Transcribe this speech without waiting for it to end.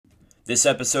This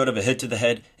episode of A Hit to the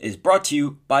Head is brought to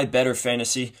you by Better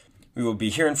Fantasy. We will be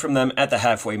hearing from them at the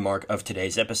halfway mark of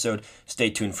today's episode. Stay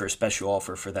tuned for a special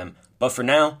offer for them. But for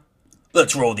now,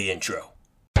 let's roll the intro.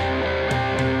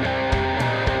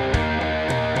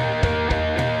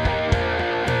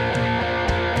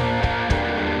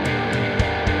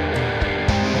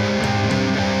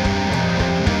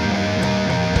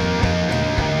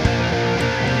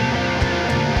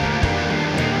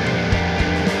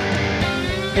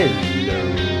 Hello,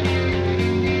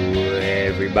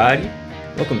 everybody.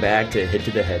 Welcome back to Hit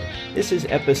to the Head. This is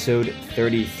episode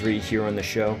 33 here on the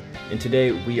show, and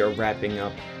today we are wrapping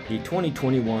up the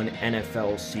 2021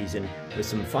 NFL season with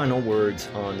some final words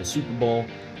on the Super Bowl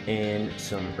and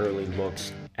some early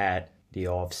looks at the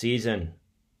off-season.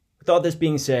 With all this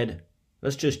being said,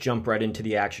 let's just jump right into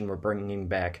the action. We're bringing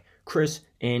back Chris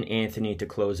and Anthony to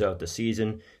close out the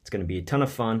season. It's going to be a ton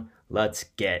of fun. Let's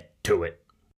get to it.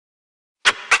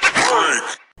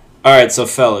 All right, so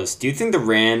fellas, do you think the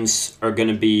Rams are going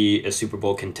to be a Super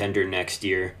Bowl contender next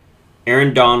year?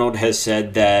 Aaron Donald has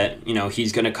said that,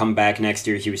 he's going to come back next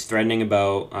year. He was threatening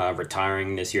about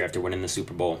retiring this year after winning the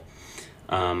Super Bowl.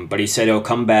 But he said he'll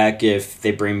come back if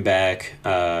they bring back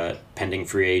pending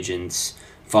free agents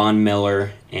Von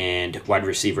Miller and wide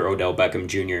receiver Odell Beckham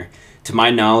Jr. To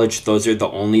my knowledge, those are the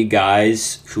only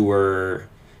guys who are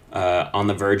on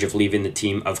the verge of leaving the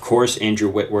team. Of course, Andrew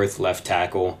Whitworth, left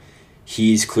tackle.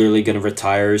 He's clearly going to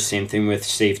retire. Same thing with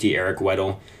safety Eric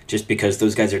Weddle, just because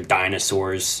those guys are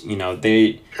dinosaurs.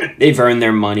 They've earned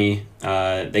their money.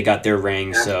 They got their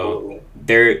ring, so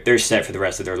they're set for the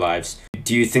rest of their lives.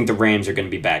 Do you think the Rams are going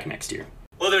to be back next year?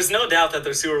 Well, there's no doubt that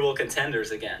they're Super Bowl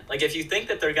contenders again. Like, if you think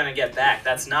that they're going to get back,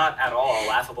 that's not at all a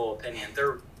laughable opinion.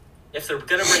 If they're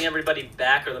going to bring everybody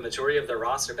back or the majority of their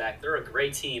roster back, they're a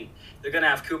great team. They're going to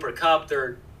have Cooper Kupp.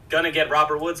 They're going to get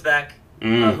Robert Woods back.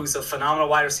 Who's a phenomenal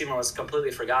wide receiver, was completely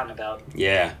forgotten about.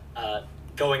 Yeah.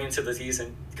 Going into the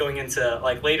season,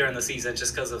 later in the season,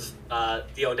 just because of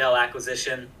the Odell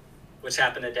acquisition, which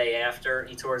happened a day after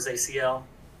he tore his ACL,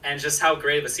 and just how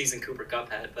great of a season Cooper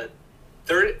Kupp had. But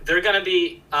they're going to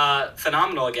be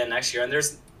phenomenal again next year, and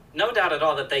there's no doubt at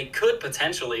all that they could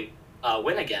potentially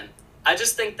win again. I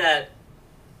just think that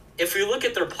if we look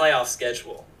at their playoff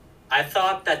schedule, I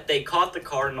thought that they caught the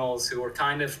Cardinals, who were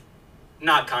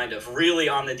really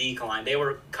on the decline. They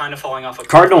were kind of falling off.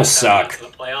 Cardinals suck. The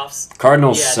playoffs.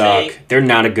 Cardinals suck. They're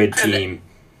not a good team.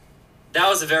 That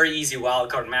was a very easy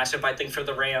wild card matchup, I think, for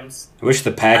the Rams. I wish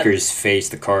the Packers faced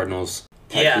the Cardinals.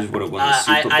 Packers would have won the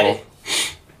Super Bowl.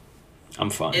 I'm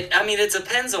fine. It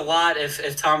depends a lot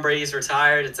if Tom Brady's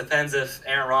retired. It depends if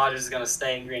Aaron Rodgers is going to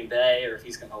stay in Green Bay or if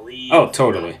he's going to leave. Oh,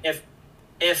 totally.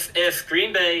 If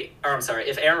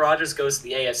Aaron Rodgers goes to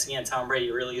the AFC and Tom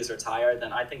Brady really is retired,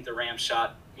 then I think the Rams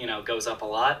shot, goes up a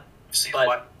lot.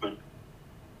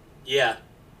 Yeah,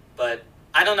 but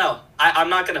I don't know.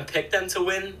 I'm not going to pick them to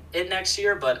win it next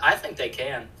year, but I think they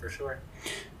can, for sure.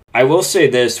 I will say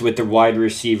this with the wide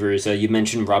receivers. You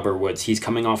mentioned Robert Woods. He's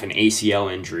coming off an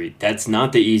ACL injury. That's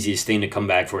not the easiest thing to come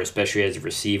back for, especially as a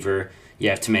receiver. You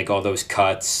have to make all those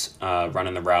cuts,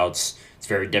 running the routes. It's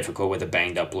very difficult with a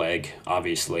banged-up leg,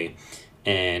 obviously.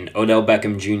 And Odell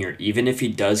Beckham Jr., even if he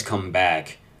does come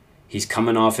back, he's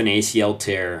coming off an ACL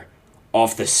tear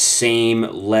off the same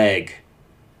leg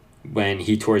when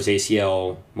he tore his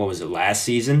ACL, last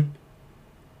season?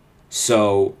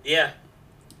 So yeah,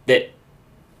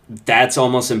 that's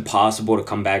almost impossible to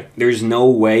come back. There's no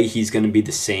way he's going to be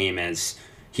the same as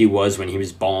he was when he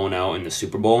was balling out in the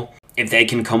Super Bowl. If they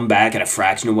can come back at a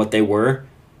fraction of what they were,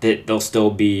 they'll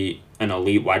still be an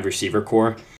elite wide receiver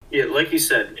core. Yeah, like you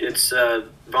said, it's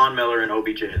Von Miller and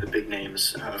OBJ, the big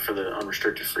names for the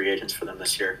unrestricted free agents for them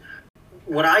this year.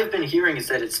 What I've been hearing is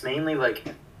that it's mainly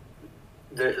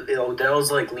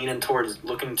Odell's leaning towards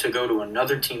looking to go to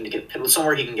another team to get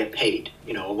somewhere he can get paid,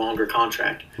 a longer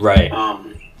contract, right?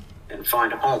 And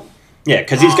find a home. Yeah,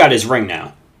 because he's got his ring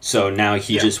now, so now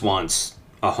he just wants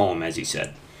a home, as he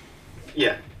said.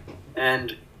 Yeah,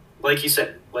 and like you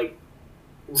said,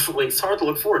 it's hard to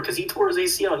look forward because he tore his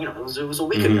ACL. It was a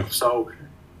week ago. So,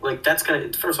 that's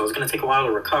gonna. First of all, it's gonna take a while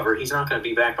to recover. He's not gonna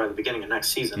be back by the beginning of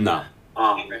next season. No.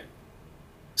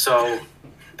 So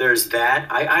there's that.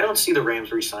 I don't see the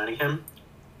Rams re-signing him,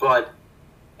 but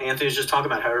Anthony's just talking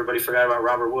about how everybody forgot about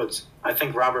Robert Woods. I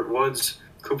think Robert Woods,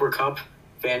 Cooper Kupp,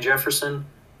 Van Jefferson,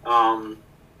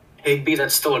 Higbee.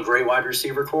 That's still a great wide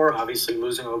receiver core. Obviously,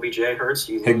 losing OBJ hurts.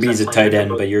 Higbee's a tight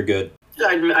end, but you're good.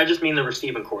 I just mean the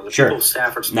receiving core. The sure. people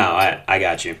Stafford's. No, I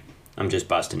got you. I'm just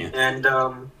busting you. And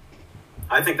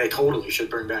I think they totally should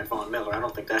bring back Von Miller. I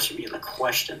don't think that should be in the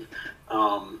question.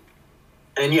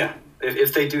 And yeah,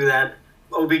 if they do that,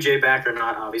 OBJ back or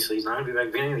not, obviously he's not going to be back at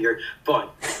the beginning of the year,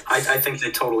 but I think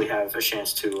they totally have a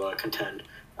chance to contend,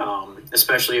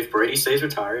 especially if Brady stays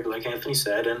retired, like Anthony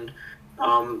said, and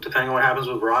depending on what happens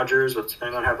with Rodgers,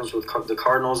 depending on what happens with the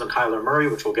Cardinals and Kyler Murray,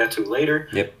 which we'll get to later.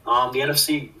 Yep.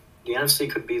 The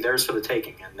NFC could be theirs for the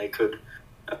taking, and they could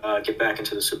get back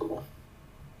into the Super Bowl.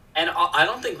 And I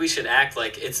don't think we should act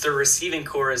like it's the receiving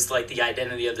core is like the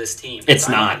identity of this team. It's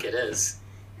not. I don't think it is.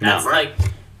 No. That's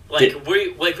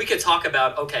we could talk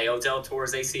about, okay, Odell tore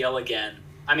his ACL again.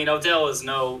 I mean, Odell is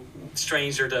no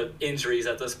stranger to injuries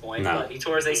at this point, but he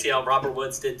tore his ACL. Robert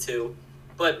Woods did too.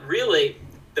 But really,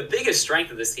 the biggest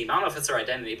strength of this team, I don't know if it's their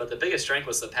identity, but the biggest strength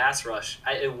was the pass rush.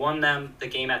 It won them the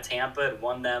game at Tampa. It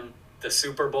won them the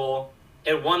Super Bowl.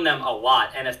 It won them a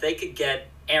lot. And if they could get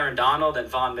Aaron Donald and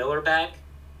Von Miller back,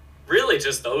 really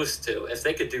just those two, if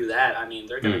they could do that, I mean,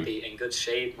 they're going to be in good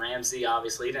shape. Ramsey,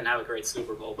 obviously, he didn't have a great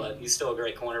Super Bowl, but he's still a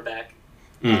great cornerback.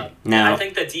 Now, I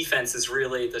think the defense is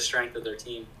really the strength of their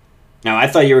team. Now, I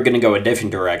thought you were going to go a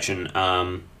different direction.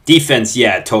 Defense,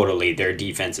 yeah, totally. Their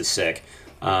defense is sick.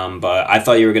 But I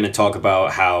thought you were going to talk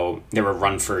about how they're a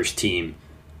run-first team.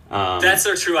 That's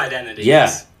their true identity. Yeah.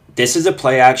 Yes. This is a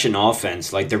play-action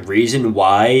offense. Like, the reason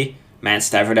why Matt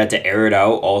Stafford had to air it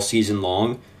out all season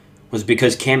long was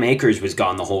because Cam Akers was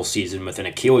gone the whole season with an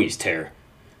Achilles tear.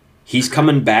 He's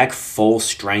coming back full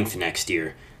strength next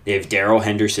year. They have Darrell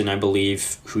Henderson, I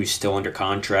believe, who's still under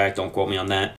contract. Don't quote me on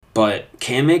that. But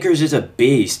Cam Akers is a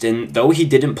beast, and though he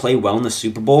didn't play well in the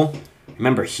Super Bowl,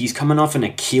 remember, he's coming off an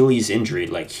Achilles injury.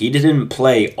 Like, he didn't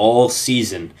play all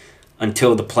season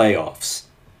until the playoffs.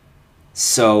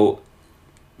 So,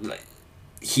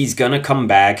 he's going to come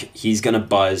back. He's going to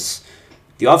buzz.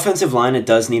 The offensive line, it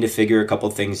does need to figure a couple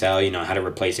things out, how to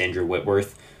replace Andrew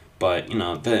Whitworth. But,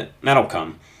 that'll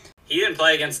come. He didn't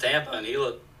play against Tampa, and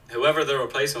whoever the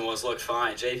replacement was looked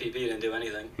fine. JPP didn't do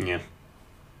anything. Yeah.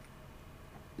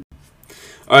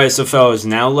 All right, so fellas,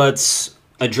 now let's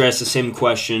address the same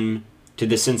question to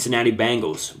the Cincinnati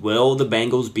Bengals. Will the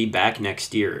Bengals be back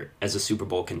next year as a Super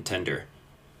Bowl contender?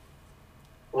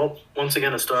 Well, once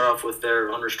again, to start off with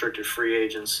their unrestricted free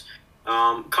agents,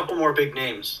 a couple more big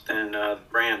names than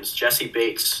Rams. Jesse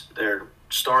Bates, their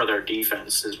star of their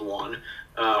defense, is one.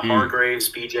 Hargraves,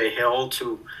 B.J. Hill,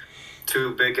 two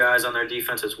big guys on their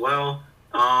defense as well.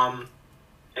 And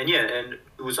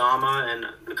Uzama and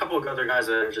a couple of other guys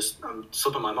that are just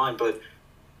slipping my mind. But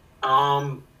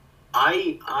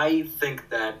I think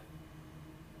that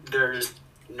there's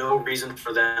no reason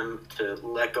for them to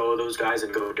let go of those guys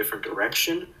and go a different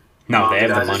direction. No, they have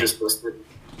the money.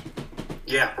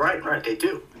 Yeah, right. They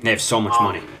do. They have so much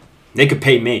money. They could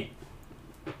pay me.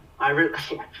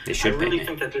 They should I really pay me.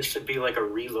 think that there should be like a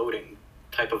reloading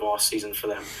type of off season for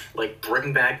them. Like,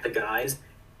 bring back the guys,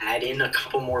 add in a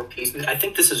couple more pieces. I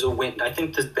think this is a win. I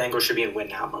think the Bengals should be in win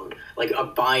now mode, like a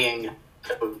buying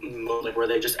type of mode, like where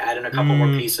they just add in a couple more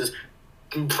pieces,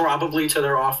 probably to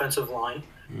their offensive line,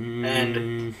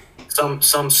 and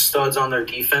some studs on their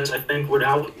defense. I think would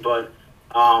help, but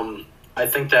I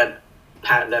think that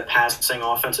passing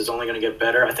offense is only going to get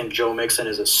better. I think Joe Mixon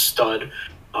is a stud.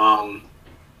 And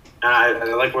I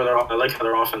like how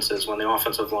their offense is when the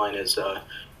offensive line is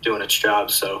doing its job.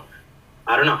 So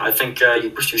I don't know. I think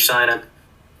you sign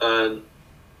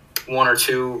one or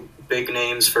two big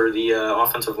names for the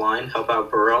offensive line, help out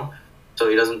Burrow so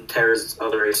he doesn't tear his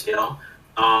other ACL.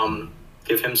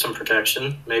 Give him some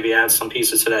protection. Maybe add some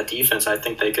pieces to that defense. I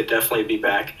think they could definitely be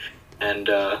back, and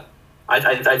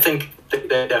I think they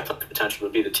definitely have the potential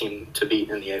to be the team to beat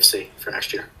in the AFC for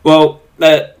next year. Well,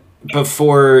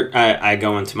 before I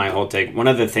go into my whole take, one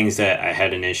of the things that I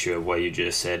had an issue of what you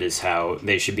just said is how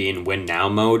they should be in win now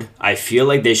mode. I feel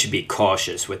like they should be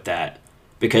cautious with that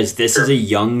because this is a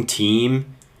young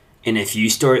team, and if you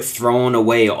start throwing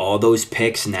away all those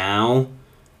picks now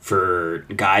for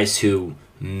guys who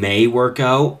may work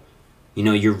out,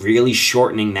 you're really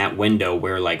shortening that window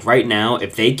where, like, right now,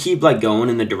 if they keep, like, going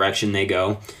in the direction they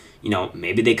go,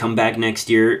 maybe they come back next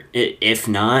year. If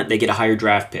not, they get a higher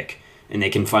draft pick and they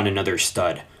can find another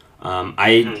stud.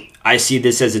 I see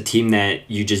this as a team that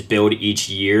you just build each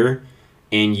year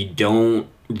and you don't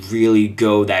really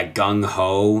go that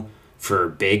gung-ho for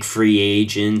big free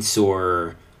agents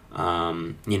or,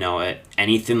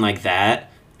 anything like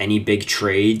that, any big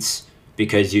trades,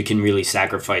 because you can really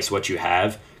sacrifice what you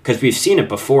have. Because we've seen it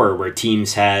before where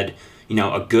teams had,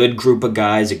 a good group of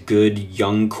guys, a good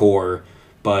young core,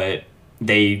 but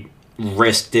they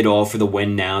risked it all for the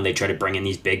win now. They try to bring in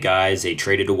these big guys. They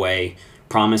traded away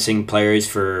promising players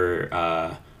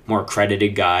for more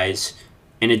credited guys,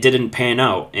 and it didn't pan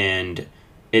out. And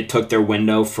it took their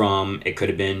window from, it could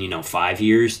have been, 5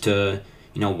 years to,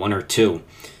 1 or 2.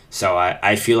 So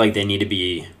I feel like they need to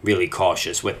be really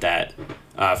cautious with that.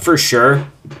 For sure,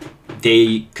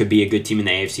 they could be a good team in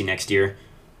the AFC next year,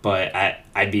 but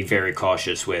I'd be very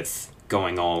cautious with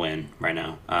going all in right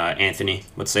now. Anthony,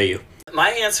 what say you? My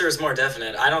answer is more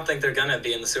definite. I don't think they're going to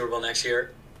be in the Super Bowl next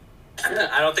year.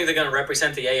 I don't think they're going to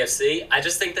represent the AFC. I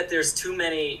just think that there's too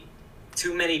many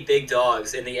big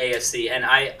dogs in the AFC, and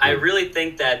I really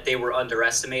think that they were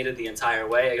underestimated the entire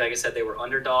way. Like I said, they were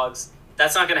underdogs.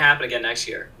 That's not going to happen again next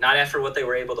year. Not after what they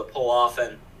were able to pull off.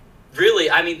 And really,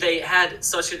 I mean, they had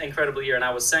such an incredible year. And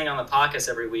I was saying on the podcast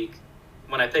every week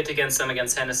when I picked against them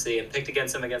against Tennessee and picked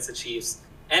against them against the Chiefs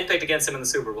and picked against them in the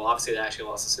Super Bowl. Obviously, they actually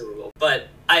lost the Super Bowl. But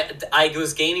I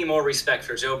was gaining more respect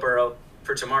for Joe Burrow,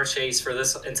 for Jamar Chase, for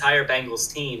this entire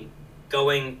Bengals team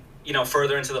going,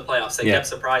 further into the playoffs. They kept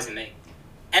surprising me.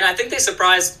 And I think they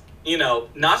surprised,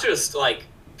 not just like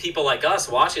people like us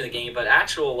watching the game, but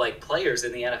actual like players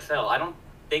in the NFL. I don't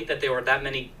think that there were that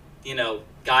many,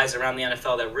 guys around the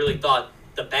NFL that really thought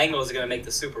the Bengals are going to make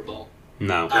the Super Bowl.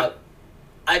 No.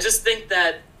 I just think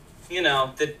that,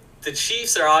 the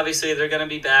Chiefs are obviously, they're going to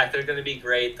be back. They're going to be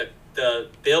great. The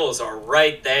Bills are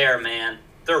right there, man.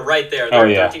 They're right there.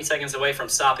 They're 13 seconds away from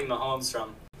stopping Mahomes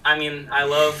from. I mean, I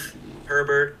love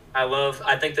Herbert.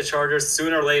 I think the Chargers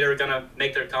sooner or later are going to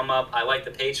make their come up. I like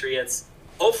the Patriots.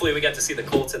 Hopefully we get to see the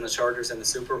Colts and the Chargers in the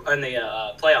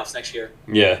playoffs next year.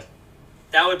 Yeah.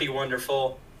 That would be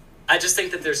wonderful. I just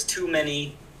think that there's too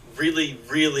many really,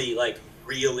 really,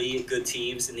 really good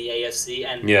teams in the AFC.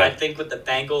 And I think with the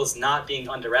Bengals not being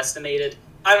underestimated,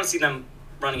 I don't see them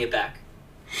running it back.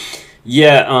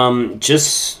 Yeah,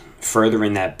 just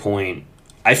furthering that point,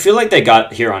 I feel like they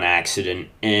got here on accident,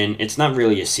 and it's not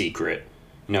really a secret.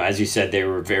 As you said, they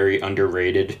were very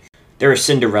underrated. They're a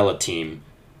Cinderella team,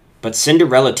 but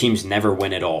Cinderella teams never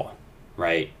win at all,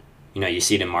 right? You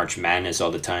see it in March Madness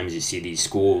all the times. You see these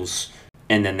schools,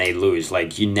 and then they lose.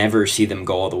 Like, you never see them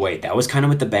go all the way. That was kind of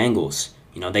with the Bengals.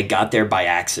 They got there by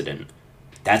accident.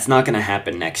 That's not going to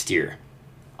happen next year.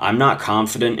 I'm not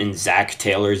confident in Zach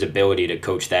Taylor's ability to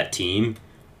coach that team.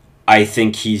 I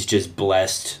think he's just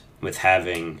blessed with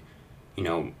having,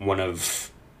 one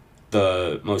of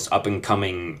the most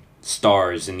up-and-coming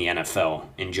stars in the NFL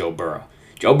in Joe Burrow.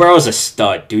 Joe Burrow's a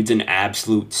stud. Dude's an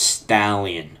absolute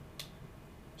stallion.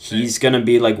 He's going to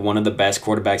be like one of the best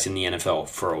quarterbacks in the NFL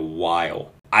for a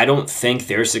while. I don't think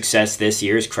their success this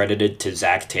year is credited to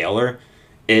Zach Taylor.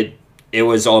 It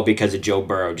was all because of Joe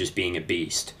Burrow just being a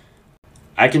beast.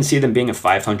 I can see them being a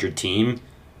 500 team,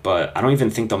 but I don't even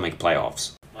think they'll make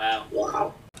playoffs.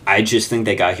 Wow. I just think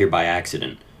they got here by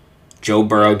accident. Joe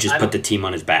Burrow just put the team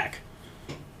on his back.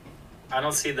 I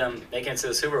don't see them making it to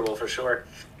the Super Bowl for sure.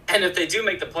 And if they do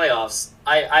make the playoffs,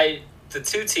 the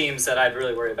two teams that I'd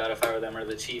really worry about if I were them are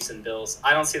the Chiefs and Bills.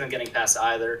 I don't see them getting past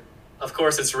either. Of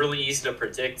course, it's really easy to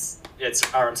predict.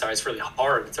 It's really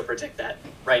hard to predict that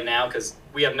right now because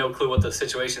we have no clue what the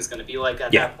situation is going to be like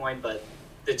at that point. But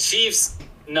the Chiefs,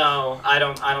 no, I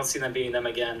don't see them beating them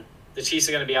again. The Chiefs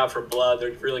are going to be out for blood.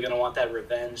 They're really going to want that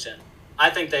revenge, and I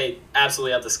think they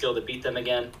absolutely have the skill to beat them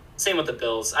again. Same with the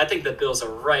Bills. I think the Bills are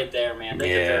right there, man. They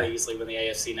could very easily win the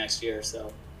AFC next year,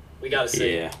 so we got to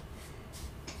see. Yeah.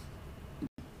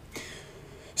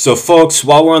 So, folks,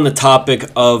 while we're on the topic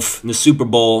of the Super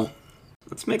Bowl,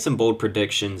 let's make some bold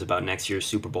predictions about next year's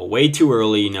Super Bowl. Way too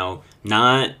early,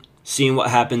 not seeing what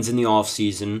happens in the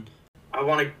offseason. I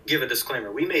want to give a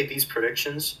disclaimer. We made these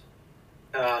predictions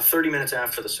 30 minutes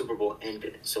after the Super Bowl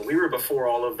ended. So we were before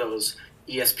all of those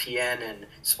ESPN and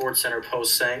SportsCenter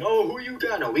posts saying, "Oh, who you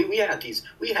got?" No, we had these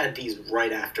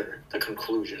right after the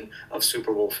conclusion of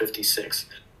Super Bowl 56.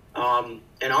 And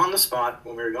on the spot,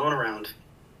 when we were going around,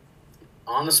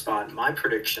 my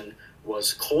prediction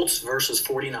was Colts versus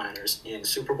 49ers in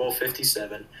Super Bowl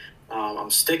 57. I'm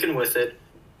sticking with it.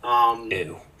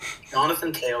 Ew.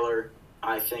 Jonathan Taylor,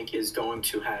 I think, is going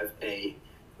to have a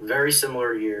very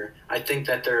similar year. I think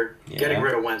that they're getting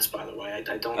rid of Wentz, by the way. I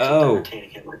don't think they're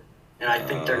retaining him. And I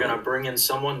think they're going to bring in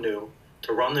someone new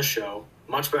to run the show,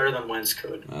 much better than Wentz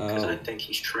could, because I think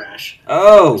he's trash.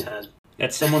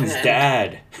 That's someone's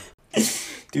dad.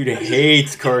 Dude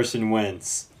hates Carson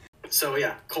Wentz. So,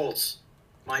 yeah, Colts,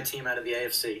 my team out of the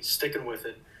AFC, sticking with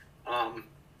it. And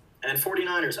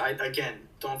 49ers, I, again,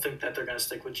 don't think that they're going to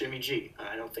stick with Jimmy G.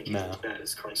 I don't think he's as bad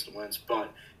as Carson Wentz,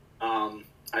 but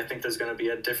I think there's going to be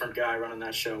a different guy running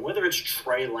that show. Whether it's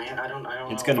Trey Lance, I don't know.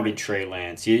 It's going to be Trey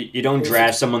Lance. You don't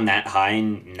draft someone that high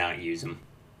and not use him.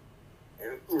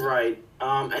 Right.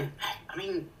 And, I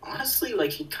mean, honestly,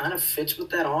 like, he kind of fits with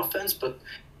that offense, but...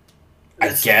 I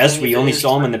guess we only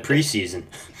saw him in the preseason.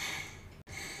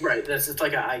 Right. It's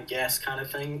like a I guess kind of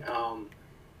thing.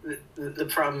 The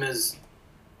problem is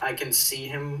I can see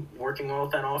him working well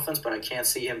with that offense, but I can't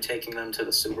see him taking them to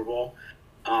the Super Bowl.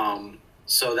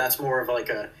 So that's more of like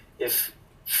if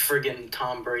friggin'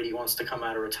 Tom Brady wants to come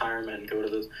out of retirement and go to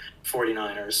the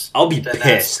 49ers. I'll be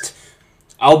pissed.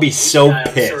 I'll be so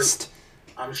pissed.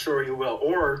 I'm sure you will.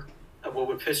 Or what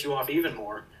would piss you off even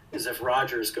more is if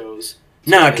Rodgers goes.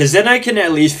 No, because then I can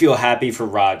at least feel happy for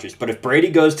Rodgers. But if Brady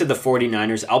goes to the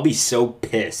 49ers, I'll be so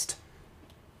pissed.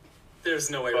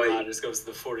 There's no way Rodgers goes to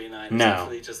the 49ers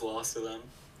after he just lost to them.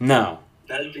 No.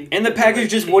 And the Packers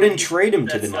just wouldn't trade him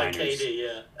to the Niners. That's like KD,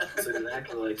 yeah. That's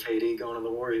exactly like KD going to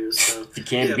the Warriors. So. If you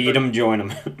can't beat him, join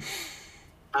him.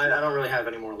 I don't really have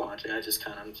any more logic. I just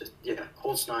kind of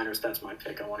Colts Niners. That's my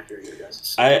pick. I want to hear you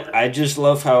guys. I just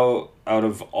love how out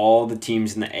of all the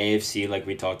teams in the AFC, like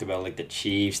we talked about, like the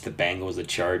Chiefs, the Bengals, the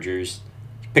Chargers,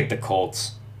 pick the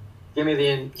Colts. Give me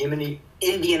the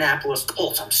Indianapolis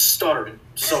Colts. I'm stuttering.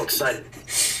 I'm so excited.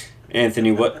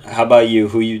 Anthony, how about you?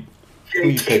 Who you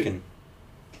picking?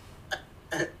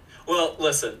 Well,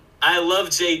 listen, I love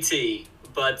JT,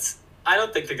 but I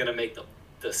don't think they're gonna make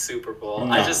the Super Bowl.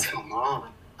 No. Come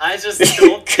on. I just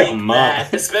don't think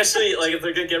that, especially like if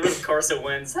they're gonna get rid of Carson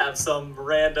Wentz, have some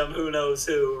random who knows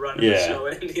who running the show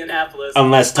in Indianapolis.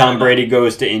 Unless Tom Brady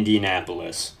goes to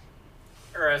Indianapolis.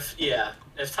 Or if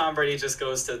Tom Brady just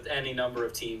goes to any number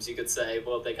of teams, you could say,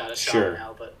 well, they got a shot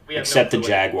now, but we have except no the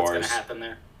clue Jaguars. what's gonna happen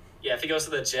there. Yeah, if he goes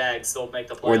to the Jags, they'll make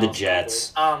the playoffs. Or the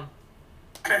Jets.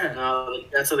 No,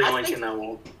 that's the only team that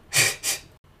won't.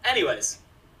 Anyways,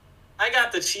 I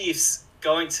got the Chiefs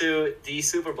going to the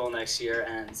Super Bowl next year,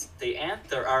 and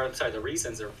the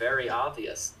reasons are very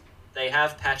obvious. They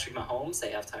have Patrick Mahomes, they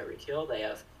have Tyreek Hill, they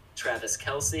have Travis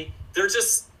Kelce. They're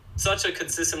just such a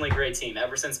consistently great team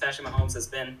ever since Patrick Mahomes has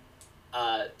been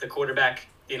the quarterback,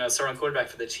 starting quarterback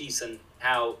for the Chiefs, and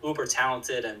how uber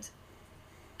talented and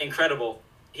incredible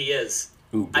he is.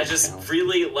 I just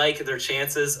really like their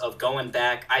chances of going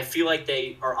back. I feel like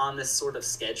they are on this sort of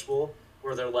schedule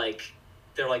where they're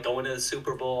going to the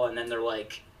Super Bowl, and then they're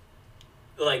get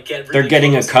really they're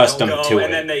getting close, accustomed to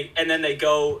it, and then they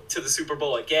go to the Super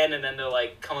Bowl again, and then they're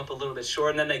come up a little bit short,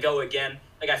 and then they go again.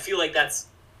 I feel like that's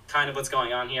kind of what's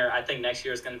going on here. I think next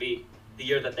year is going to be the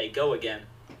year that they go again.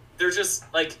 They're just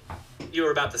like you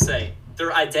were about to say.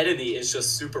 Their identity is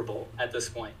just Super Bowl at this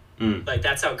point.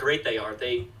 That's how great they are.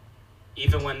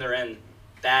 Even when they're in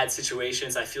bad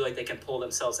situations, I feel like they can pull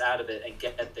themselves out of it and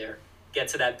get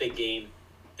to that big game.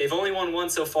 They've only won one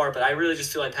so far, but I really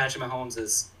just feel like Patrick Mahomes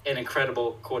is an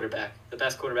incredible quarterback, the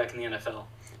best quarterback in the NFL.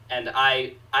 And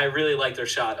I really like their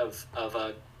shot of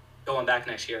going back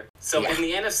next year. So in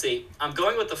the NFC, I'm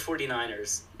going with the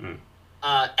 49ers.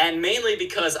 And mainly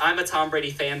because I'm a Tom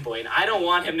Brady fanboy, and I don't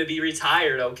want him to be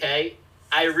retired, okay?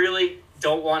 I really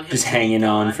don't want him just to hanging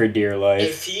on for dear life.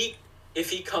 If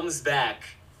he comes back,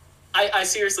 I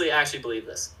seriously actually believe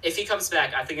this. If he comes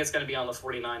back, I think it's going to be on the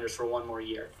 49ers for one more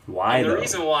year. Why, and the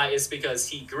reason why is because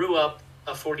he grew up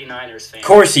a 49ers fan. Of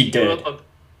course he did.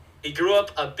 He grew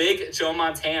up a big Joe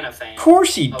Montana fan. Of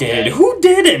course he did. Who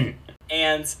didn't?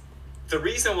 And the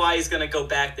reason why he's going to go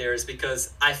back there is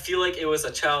because I feel like it was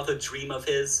a childhood dream of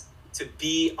his to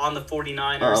be on the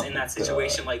 49ers in that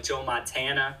situation like Joe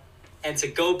Montana, and to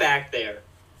go back there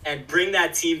and bring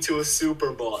that team to a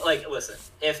Super Bowl. Listen,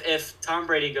 if Tom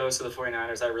Brady goes to the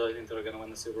 49ers, I really think they're going to win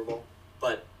the Super Bowl.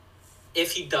 But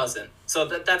if he doesn't, so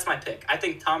that's my pick. I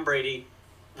think Tom Brady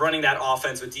running that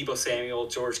offense with Deebo Samuel,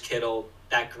 George Kittle,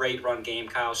 that great run game,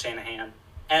 Kyle Shanahan,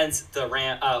 and the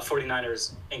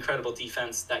 49ers' incredible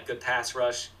defense, that good pass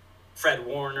rush, Fred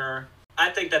Warner. I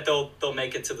think that they'll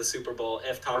make it to the Super Bowl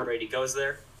if Tom Brady goes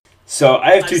there. So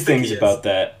I have two things about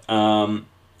that.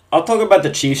 I'll talk about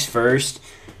the Chiefs first.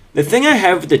 The thing I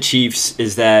have with the Chiefs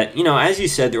is that, as you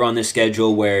said, they're on this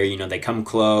schedule where, they come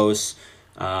close,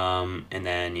 and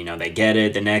then, they get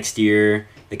it. The next year,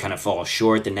 they kind of fall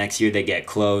short. The next year, they get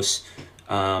close.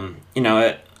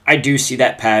 I do see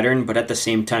that pattern, but at the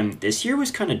same time, this year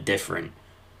was kind of different.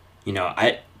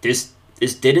 This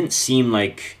didn't seem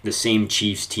like the same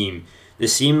Chiefs team.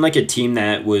 This seemed like a team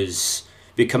that was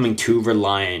becoming too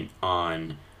reliant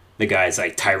on the guys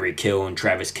like Tyreek Hill and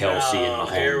Travis Kelce and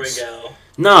Mahomes. Here we go.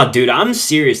 No, dude, I'm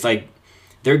serious.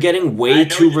 They're getting way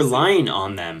too reliant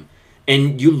on them.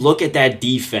 And you look at that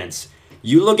defense.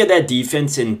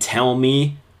 And tell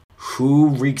me who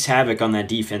wreaks havoc on that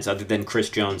defense other than Chris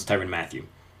Jones, Tyrann Mathieu.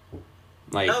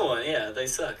 No one, they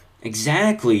suck.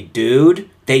 Exactly, dude.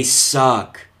 They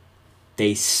suck.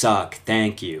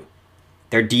 Thank you.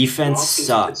 Their defense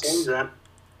sucks. Could change that.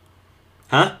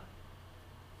 Huh?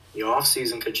 The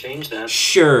offseason could change that.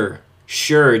 Sure,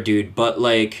 dude. But,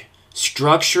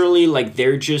 structurally,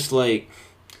 they're just, I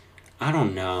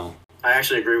don't know. I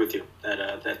actually agree with you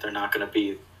that they're not going to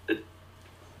be the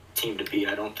team to beat.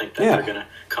 I don't think that Yeah. they're going to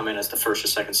come in as the first or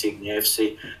second seed in the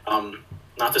AFC.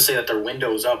 Not to say that their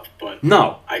window's up, but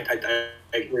No. I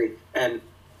agree. And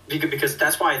because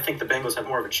that's why I think the Bengals have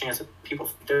more of a chance of people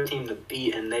their team to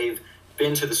beat, and they've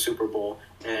been to the Super Bowl.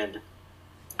 And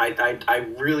I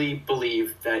really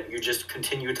believe that you just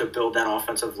continue to build that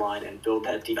offensive line and build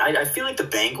that defense. I feel like the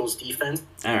Bengals defense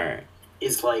All right.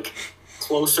 is like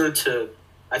closer to.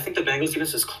 I think the Bengals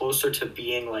defense is closer to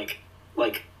being like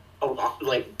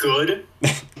good.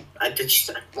 I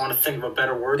want to think of a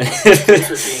better word. But it's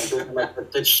closer to being good.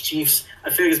 Like the Chiefs, I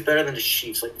feel like it's better than the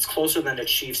Chiefs. Like it's closer than the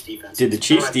Chiefs defense. Dude, the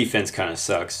Chiefs defense kind of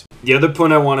sucks. The other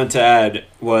point I wanted to add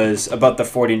was about the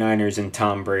 49ers and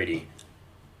Tom Brady.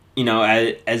 You know,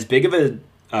 as big of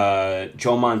a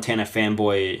Joe Montana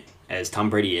fanboy as Tom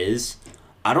Brady is,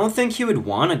 I don't think he would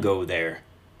want to go there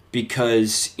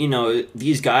because, you know,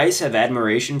 these guys have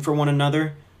admiration for one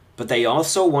another, but they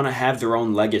also want to have their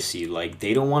own legacy. Like,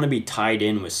 they don't want to be tied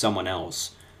in with someone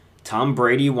else. Tom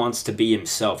Brady wants to be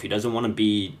himself. He doesn't want to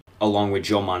be along with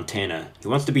Joe Montana. He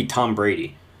wants to be Tom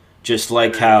Brady. Just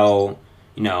like how,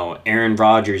 you know, Aaron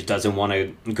Rodgers doesn't want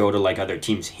to go to, like, other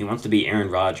teams. He wants to be Aaron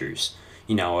Rodgers.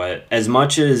 You know, as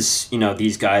much as, you know,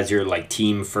 these guys are, like,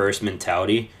 team-first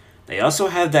mentality, they also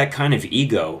have that kind of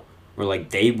ego where,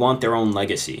 like, they want their own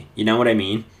legacy. You know what I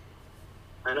mean?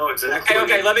 I know exactly.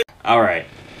 Okay, let me. All right.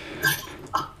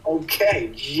 Okay,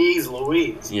 jeez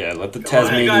Louise. Yeah, let the Go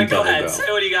Tasmanian devil ahead. go.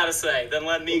 Say what you gotta say. Then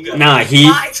let me go. Nah,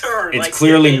 My turn. it's like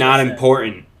clearly Steve not Davis said.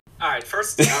 important. All right,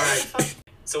 first. All right.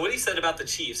 So what he said about the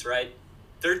Chiefs, right?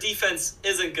 Their defense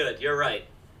isn't good. You're right.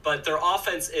 But their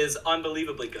offense is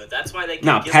unbelievably good. That's why they can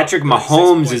No, give Patrick up 36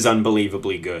 Mahomes points. is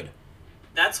unbelievably good.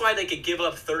 That's why they could give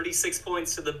up 36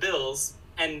 points to the Bills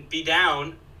and be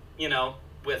down, you know,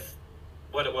 with,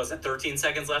 13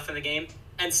 seconds left in the game,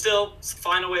 and still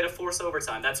find a way to force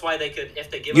overtime. That's why they could, if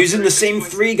they give Using up the 36 same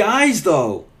points, three guys,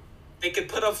 though. they could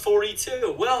put up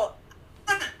 42. Well,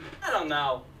 I don't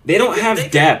know. They don't could- have they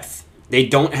could- depth. They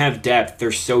don't have depth.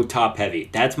 They're so top-heavy.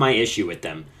 That's my issue with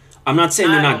them. I'm not saying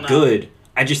they're I not don't know. good.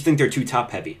 I just think they're too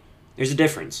top-heavy. There's a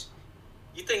difference.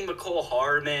 You think McCole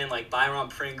Hardman, like Byron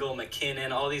Pringle,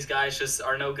 McKinnon, all these guys just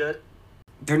are no good?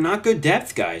 They're not good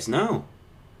depth guys, no.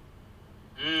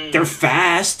 Mm. They're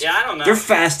fast. Yeah, I don't know. They're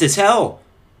fast as hell.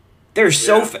 They're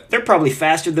so Yeah. they're probably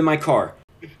faster than my car.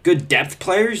 Good depth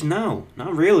players? No,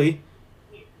 not really.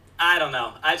 I don't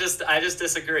know. I just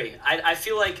disagree. I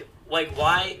feel like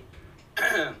why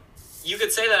you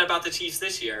could say that about the Chiefs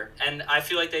this year, and I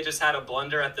feel like they just had a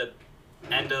blunder at the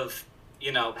end of,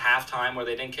 you know, halftime where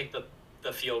they didn't kick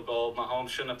the field goal. Mahomes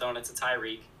shouldn't have thrown it to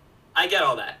Tyreek. I get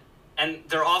all that. And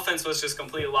their offense was just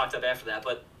completely locked up after that.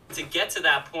 But to get to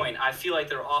that point, I feel like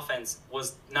their offense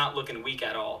was not looking weak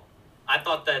at all. I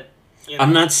thought that, you know,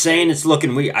 I'm not saying it's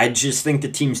looking weak. I just think the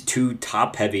team's too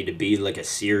top-heavy to be like a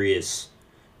serious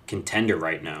contender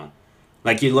right now.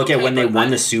 Like, you look at Okay, when they but won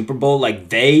I- the Super Bowl, like,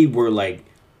 they were, like,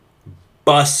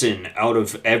 bussing out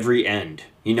of every end.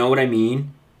 You know what I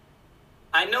mean?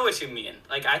 I know what you mean.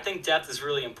 Like, I think depth is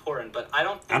really important, but I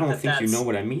don't think I don't that think you that's- know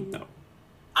what I mean, though.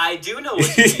 I do know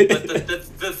what you mean, but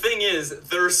the thing is,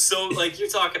 they're so, like you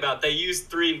talk about, they use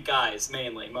three guys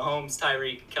mainly, Mahomes,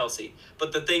 Tyreek, Kelsey.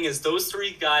 But the thing is, those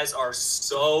three guys are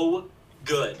so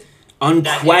good. that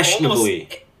Unquestionably.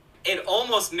 It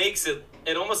almost makes it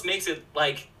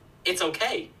like it's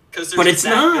okay. But it's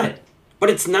not. Good. But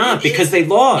it's not It because is. they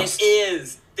lost. It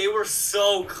is. They were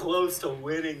so close to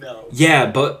winning, though. Yeah,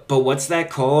 but what's that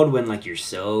called when, like, you're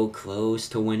so close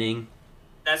to winning?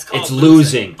 That's called It's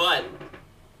losing.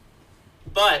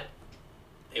 But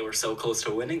they were so close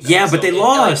to winning. Though. Yeah, but they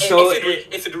lost, so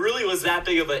if it really was that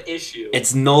big of an issue,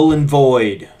 It's null and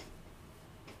void.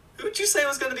 who'd you say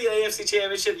was going to be the AFC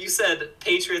Championship? You said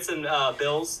Patriots and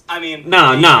Bills. I mean,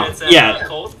 No, Patriots and, yeah.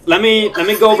 Colts. Let me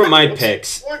go over my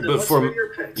picks Let's before. hear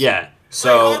your picks. Yeah. Wait,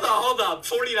 So hold up.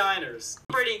 49ers.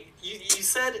 Brady, you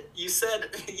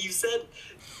said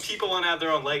people want to have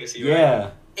their own legacy,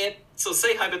 right? yeah. So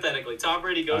say hypothetically, Tom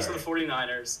Brady goes All to the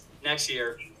 49ers next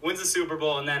year, wins the Super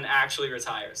Bowl, and then actually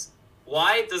retires.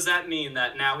 Why does that mean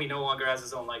that now he no longer has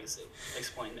his own legacy?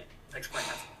 Explain that.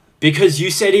 Because you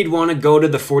said he'd want to go to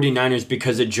the 49ers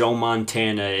because of Joe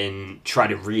Montana and try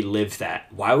to relive that.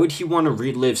 Why would he want to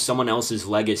relive someone else's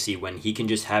legacy when he can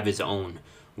just have his own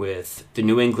with the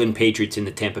New England Patriots and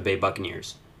the Tampa Bay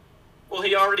Buccaneers? Well,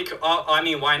 he already. I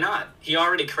mean, why not? He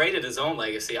already created his own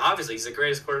legacy. Obviously, he's the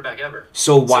greatest quarterback ever.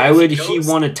 So why if he would he goes-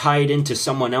 want to tie it into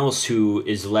someone else who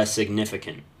is less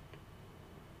significant?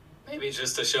 Maybe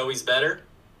just to show he's better.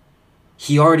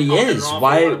 He already Nothing is. wrong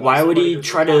Why with would somebody he who's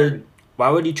try to retired. why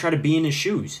would he try to be in his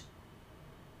shoes?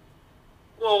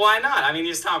 Well, why not? I mean,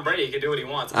 he's Tom Brady. He can do what he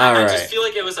wants. I just feel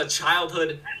like it was a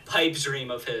childhood pipe dream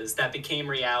of his that became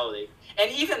reality.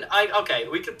 And even, okay,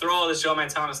 we could throw all this Joe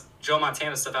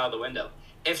Montana stuff out of the window.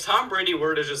 If Tom Brady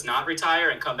were to just not retire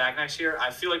and come back next year,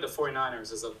 I feel like the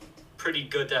 49ers is a pretty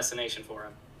good destination for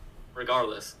him,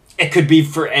 regardless. It could be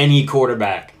for any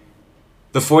quarterback.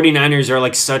 The 49ers are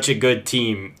like such a good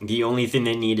team. The only thing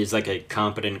they need is like a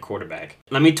competent quarterback.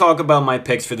 Let me talk about my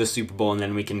picks for the Super Bowl, and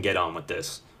then we can get on with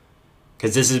this,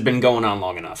 because this has been going on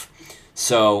long enough.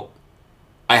 So,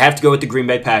 I have to go with the Green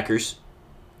Bay Packers,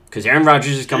 because Aaron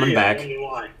Rodgers is coming back.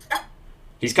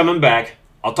 He's coming back.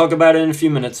 I'll talk about it in a few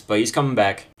minutes, but he's coming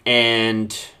back.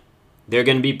 And they're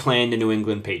going to be playing the New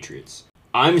England Patriots.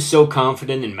 I'm so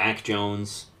confident in Mac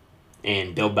Jones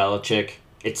and Bill Belichick.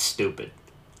 It's stupid.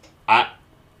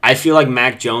 I feel like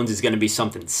Mac Jones is going to be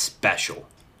something special.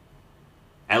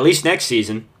 At least next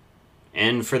season.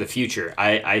 And for the future,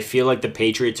 I feel like the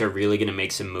Patriots are really going to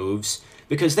make some moves,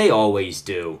 because they always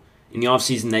do. In the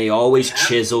offseason, they always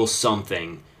chisel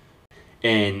something.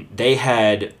 And they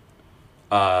had,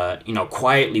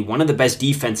 quietly one of the best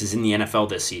defenses in the NFL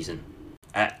this season.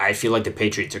 I feel like the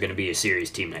Patriots are going to be a serious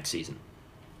team next season.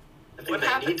 What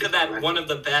happened to that one of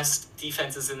the best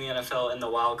defenses in the NFL in the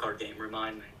wild card game?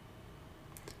 Remind me.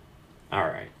 All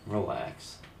right,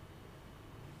 relax.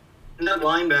 And that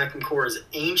linebacking core is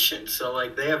ancient, so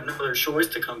like they have no other choice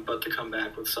to come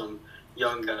back with some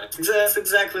young guy. That's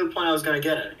exactly the point I was going to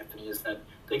get at, Anthony, is that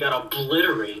they got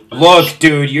obliterated. Look,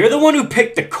 dude, you're the one who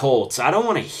picked the Colts. I don't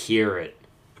want to hear it.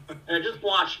 And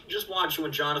just watch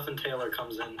when Jonathan Taylor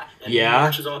comes in. And yeah.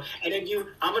 Watches all, and then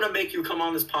I'm going to make you come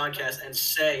on this podcast and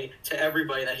say to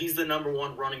everybody that he's the number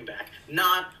one running back.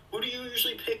 Not, who do you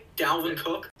usually pick? Dalvin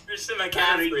Cook? Christian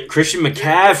McCaffrey. Christian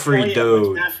McCaffrey,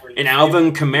 dude. And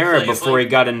Alvin Kamara before he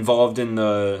got involved in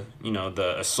the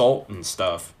assault and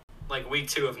stuff. Like week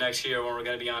 2 of next year when we're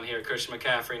going to be on here, Christian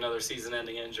McCaffrey, another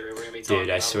season-ending injury. We're going to be talking Dude,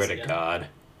 I about swear this to again. God.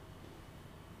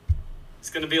 It's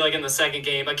going to be like in the second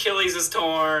game. Achilles is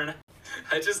torn.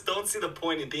 I just don't see the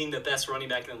point in being the best running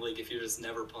back in the league if you're just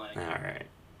never playing. All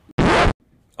right.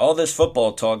 All this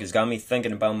football talk has got me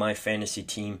thinking about my fantasy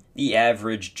team, the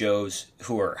Average Joes,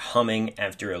 who are humming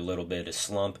after a little bit of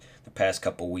slump the past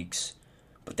couple weeks.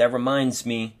 But that reminds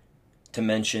me to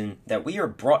mention that we are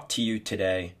brought to you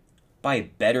today by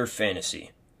Better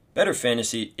Fantasy. Better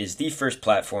Fantasy is the first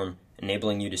platform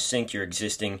enabling you to sync your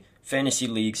existing fantasy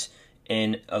leagues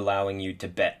and allowing you to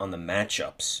bet on the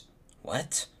matchups.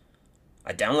 What?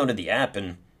 I downloaded the app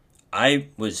and I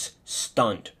was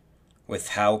stunned with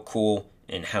how cool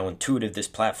and how intuitive this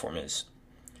platform is.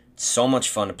 It's so much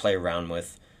fun to play around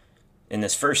with. In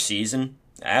this first season,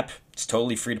 the app is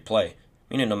totally free to play,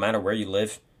 meaning no matter where you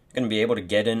live, you're going to be able to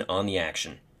get in on the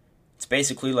action. It's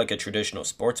basically like a traditional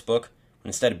sports book, but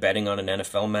instead of betting on an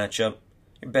NFL matchup,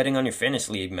 you're betting on your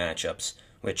fantasy league matchups,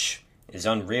 which is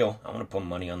unreal. I want to put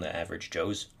money on the Average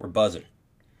Joes. We're buzzing.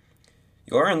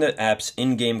 You earn the app's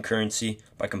in-game currency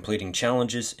by completing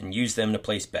challenges and use them to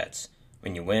place bets.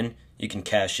 When you win, you can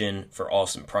cash in for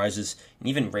awesome prizes and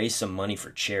even raise some money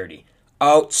for charity.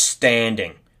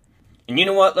 Outstanding! And you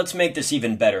know what? Let's make this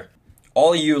even better.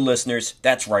 All of you listeners,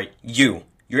 that's right,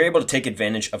 you're able to take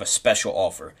advantage of a special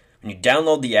offer. When you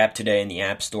download the app today in the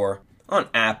App Store, on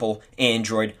Apple,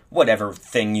 Android, whatever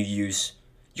thing you use,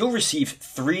 you'll receive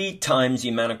 3 times the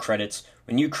amount of credits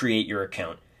when you create your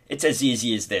account. It's as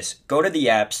easy as this. Go to the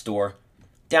App Store,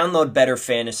 download Better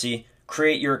Fantasy,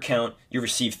 create your account, you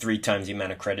receive 3 times the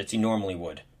amount of credits you normally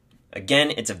would.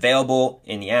 Again, it's available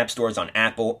in the App Stores on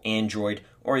Apple, Android,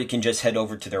 or you can just head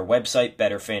over to their website,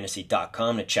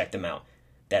 betterfantasy.com, to check them out.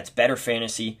 That's Better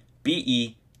Fantasy,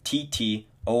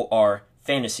 BETTOR,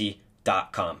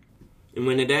 fantasy.com. And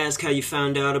when it asks how you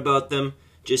found out about them,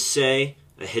 just say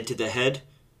a hit to the head,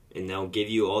 and they'll give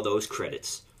you all those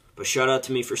credits. But shout out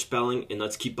to me for spelling, and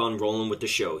let's keep on rolling with the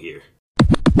show here.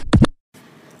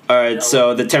 All right,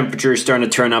 so the temperature is starting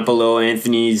to turn up a little.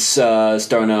 Anthony's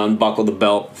starting to unbuckle the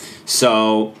belt.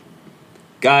 So,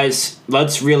 guys,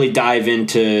 let's really dive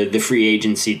into the free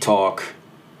agency talk.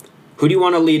 Who do you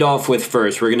want to lead off with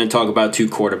first? We're going to talk about 2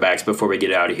 quarterbacks before we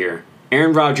get out of here.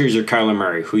 Aaron Rodgers or Kyler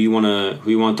Murray? Who you want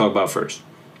to talk about first?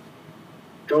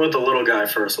 Go with the little guy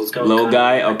first. Let's go. Little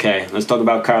guy? Okay. Let's talk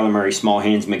about Kyler Murray, small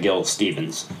hands, McGill,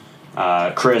 Stevens.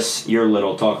 Chris, you're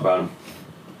little. Talk about him.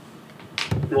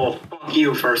 Well, fuck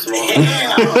you, first of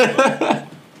all.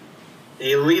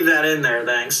 You leave that in there,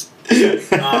 thanks.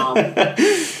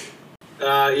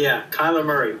 Yeah, Kyler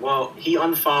Murray. Well, he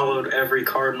unfollowed every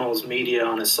Cardinals media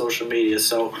on his social media,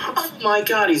 so, oh my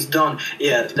God, he's done.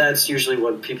 Yeah, that's usually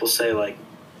what people say, like,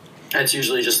 that's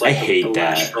usually just like I hate the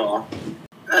that. last straw.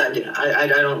 Yeah, I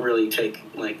don't really take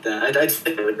like that. I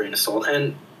take it with a grain of salt.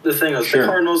 And the thing is, Sure. the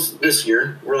Cardinals this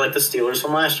year were like the Steelers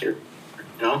from last year.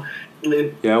 You know,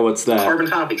 Yeah, what's that? carbon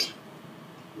copies.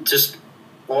 Just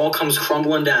all comes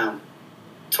crumbling down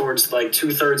towards like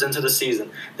 2/3 into the season.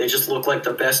 They just look like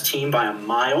the best team by a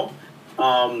mile.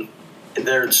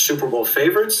 They're Super Bowl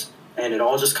favorites, and it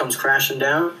all just comes crashing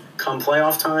down. Come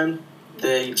playoff time,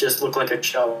 they just look like a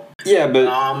show. Yeah,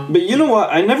 but you know what?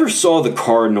 I never saw the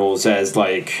Cardinals as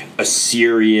like a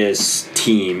serious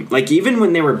team. Like even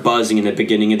when they were buzzing in the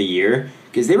beginning of the year,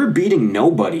 because they were beating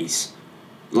nobodies.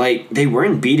 Like they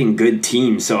weren't beating good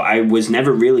teams, so I was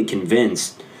never really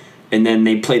convinced. And then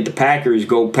they played the Packers,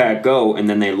 go Pack go, and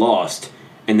then they lost,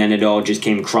 and then it all just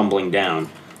came crumbling down.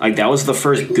 Like that was the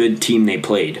first good team they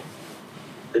played.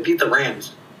 They beat the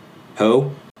Rams.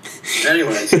 Who?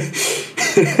 Anyways.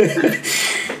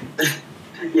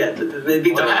 Yeah, they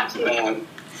beat the Rams.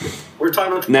 We're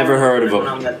talking about the Never heard of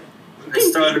Cardinals.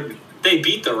 them. They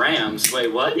beat the Rams.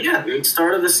 Wait, what? Yeah, they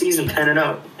started the season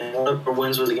 10-0, and one of their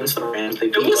wins was against the Rams. They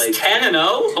beat It was like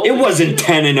 10-0. It wasn't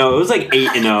 10-0. It was like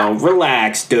 8-0.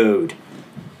 Relax, dude.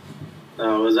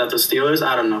 was that the Steelers?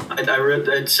 I don't know. I read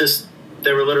it's just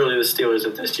they were literally the Steelers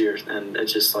of this year, and it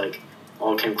just like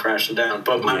all came crashing down.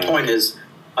 But my point is,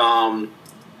 I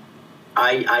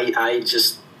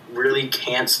just really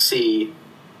can't see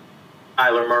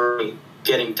Kyler Murray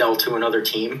getting dealt to another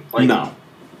team. Like, No.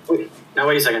 Now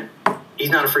wait a second. He's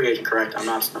not a free agent, correct? I'm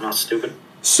not stupid.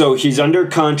 So he's under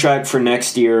contract for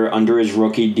next year under his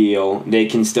rookie deal. They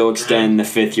can still extend the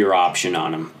 5th-year option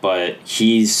on him, but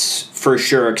he's for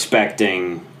sure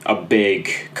expecting a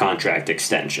big contract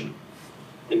extension.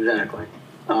 Exactly.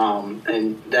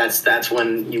 And that's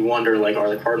when you wonder, like, are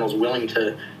the Cardinals willing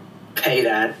to pay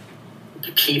that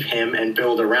to keep him and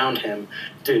build around him?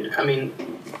 Dude, I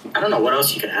mean, I don't know what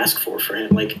else you can ask for him.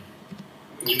 Like,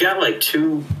 you got, like,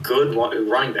 2 good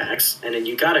running backs, and then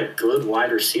you got a good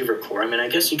wide receiver core. I mean, I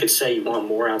guess you could say you want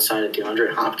more outside of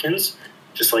DeAndre Hopkins,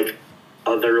 just, like,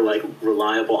 other, like,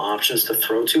 reliable options to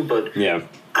throw to. But Yeah.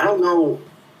 I don't know.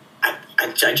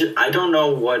 I don't know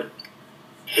what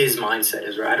his mindset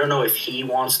is, right? I don't know if he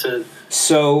wants to,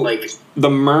 So like, the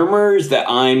murmurs that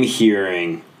I'm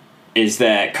hearing is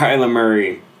that Kyler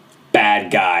Murray,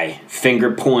 bad guy,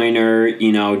 finger pointer,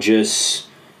 just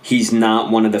he's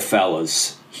not one of the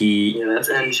fellas. that's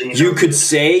NG. You could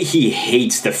say he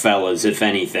hates the fellas, if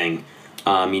anything.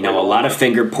 A lot of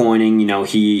finger pointing.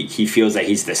 He feels that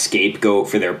he's the scapegoat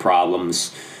for their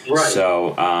problems. Right.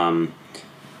 So,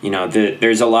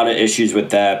 there's a lot of issues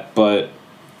with that. But,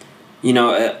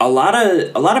 a lot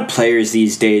of players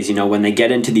these days, when they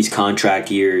get into these contract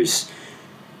years,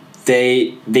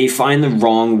 they find the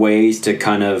wrong ways to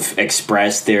kind of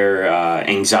express their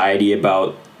anxiety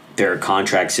about their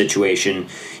contract situation.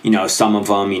 Some of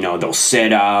them, they'll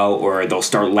sit out or they'll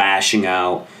start lashing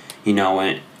out,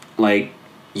 and like,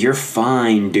 you're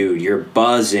fine, dude. You're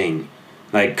buzzing.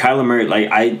 Like, Kyler Murray,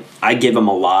 like, I give him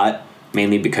a lot,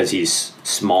 mainly because he's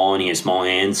small and he has small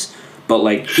hands. But,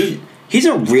 like, he's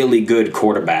a really good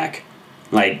quarterback.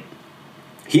 Like,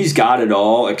 he's got it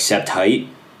all except height.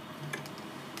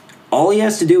 All he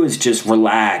has to do is just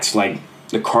relax. Like,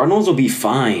 the Cardinals will be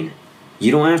fine.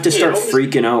 You don't have to start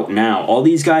freaking out now. All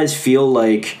these guys feel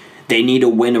like they need to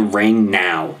win a ring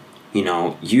now.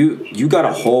 You got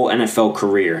a whole NFL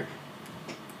career.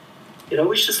 It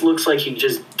always just looks like he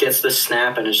just gets the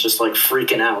snap and is just, like,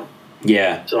 freaking out.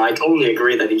 Yeah. So I totally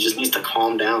agree that he just needs to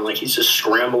calm down. Like, he's just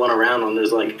scrambling around when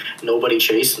there's, like, nobody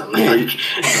chasing him. Like,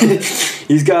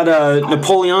 he's got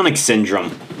Napoleonic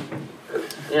syndrome.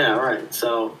 yeah, right.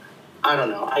 So, I don't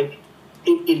know.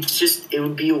 It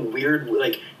would be a weird,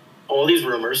 like, all these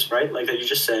rumors, right? Like that you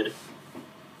just said,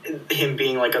 him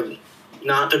being, like,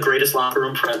 not the greatest locker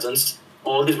room presence.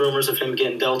 All these rumors of him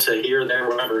getting dealt to here, there,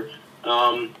 whatever.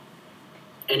 And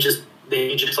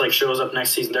he just, like, shows up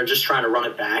next season. They're just trying to run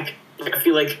it back. Like, I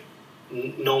feel like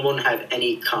no one had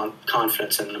any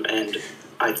confidence in them, and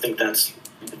I think that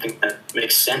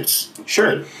makes sense.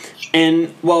 Sure. Right?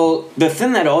 And, well, the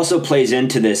thing that also plays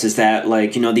into this is that,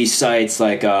 like, these sites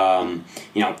like,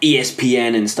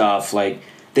 ESPN and stuff, like,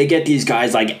 they get these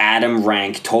guys like Adam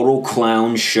Rank, total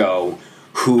clown show,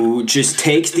 who just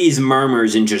takes these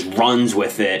murmurs and just runs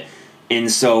with it. And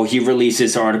so he released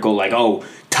this article like,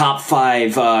 top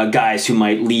 5 guys who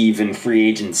might leave in free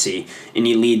agency. And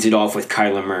he leads it off with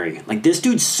Kyler Murray. Like, this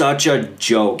dude's such a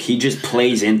joke. He just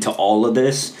plays into all of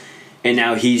this. And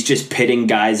now he's just pitting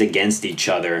guys against each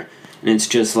other. And it's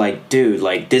just like, dude,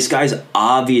 like, this guy's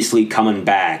obviously coming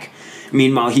back.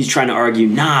 Meanwhile, he's trying to argue,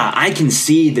 nah, I can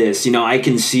see this. I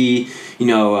can see,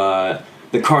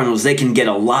 the Cardinals, they can get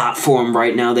a lot for him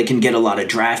right now. They can get a lot of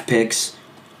draft picks.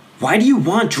 why do you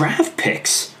want draft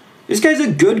picks? This guy's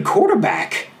a good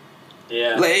quarterback.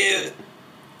 Yeah.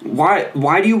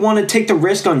 Why do you want to take the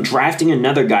risk on drafting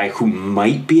another guy who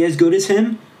might be as good as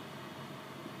him?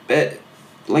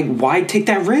 Why take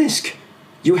that risk?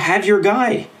 You have your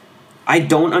guy. I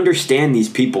don't understand these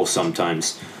people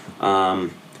sometimes.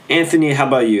 Anthony, how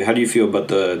about you? How do you feel about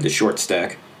the short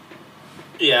stack?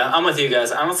 Yeah, I'm with you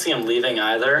guys. I don't see him leaving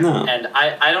either. No. And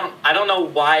I don't know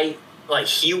why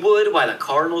he would, why the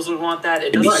Cardinals would want that.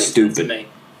 It doesn't make sense to me.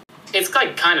 It's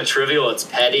kind of trivial, it's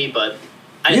petty, but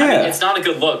I mean, it's not a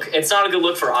good look. It's not a good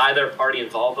look for either party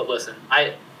involved, but listen,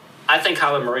 I think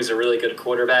Kyler Murray's a really good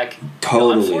quarterback.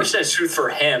 Totally. The unfortunate truth for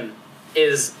him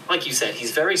is, like you said,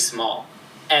 he's very small.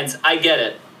 And I get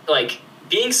it.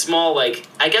 Being small,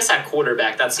 I guess at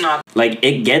quarterback, that's not...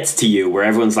 it gets to you where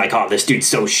everyone's like, oh, this dude's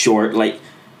so short.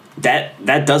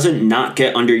 That doesn't not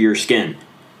get under your skin.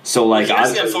 So,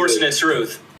 that's the unfortunate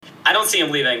truth. I don't see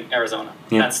him leaving Arizona.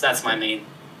 Yeah. That's my main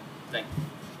thing.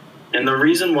 And the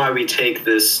reason why we take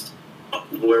this,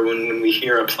 where when we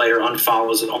hear a player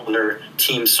unfollows on their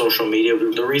team's social media,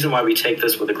 the reason why we take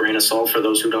this with a grain of salt, for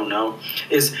those who don't know,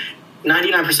 is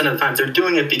 99% of the time they're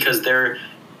doing it because they're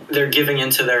giving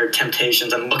into their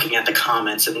temptations and looking at the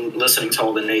comments and listening to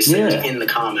all the naysayers in the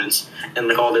comments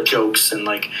and all the jokes and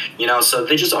so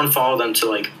they just unfollow them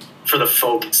to for the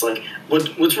focus.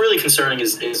 What's really concerning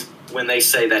is when they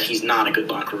say that he's not a good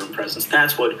locker room presence.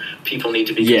 That's what people need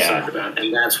to be concerned about,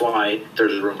 and that's why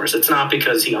there's rumors. It's not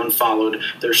because he unfollowed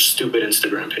their stupid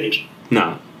Instagram page.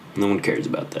 No one cares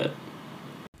about that.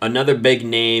 Another big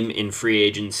name in free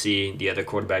agency, the other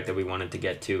quarterback that we wanted to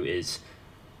get to, is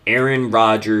Aaron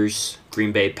Rodgers,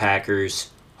 Green Bay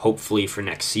Packers, hopefully for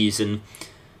next season.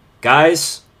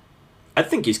 Guys, I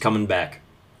think he's coming back.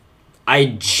 I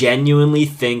genuinely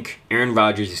think Aaron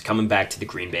Rodgers is coming back to the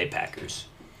Green Bay Packers.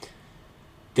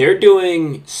 They're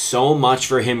doing so much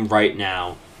for him right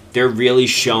now. They're really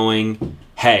showing,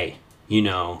 hey,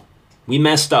 we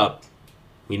messed up.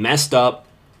 We messed up,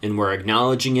 and we're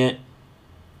acknowledging it,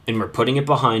 and we're putting it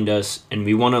behind us, and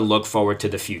we want to look forward to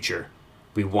the future.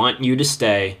 We want you to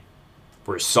stay.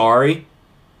 We're sorry.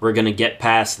 We're going to get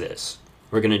past this.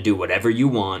 We're going to do whatever you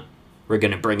want. We're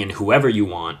going to bring in whoever you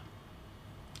want.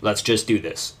 Let's just do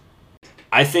this.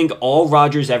 I think all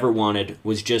Rodgers ever wanted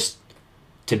was just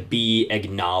to be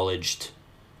acknowledged,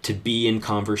 to be in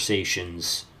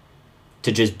conversations,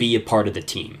 to just be a part of the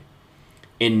team.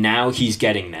 And now he's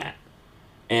getting that.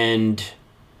 And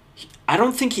I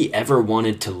don't think he ever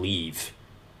wanted to leave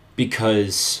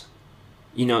because,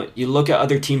 you look at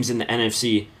other teams in the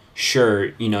NFC,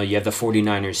 sure, you have the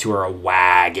 49ers who are a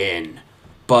wagon.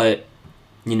 But,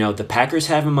 the Packers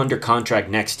have him under contract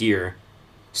next year,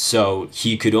 so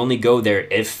he could only go there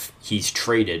if he's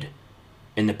traded.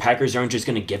 And the Packers aren't just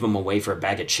going to give him away for a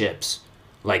bag of chips.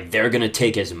 They're going to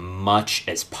take as much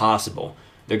as possible.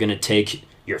 They're going to take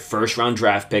your first-round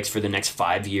draft picks for the next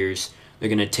 5 years. They're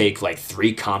going to take,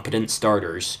 3 competent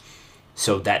starters.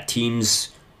 So that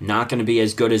team's not going to be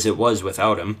as good as it was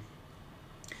without him.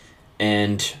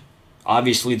 And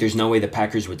obviously there's no way the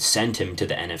Packers would send him to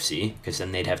the NFC because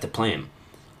then they'd have to play him.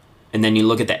 And then you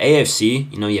look at the AFC,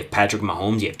 you have Patrick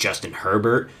Mahomes, you have Justin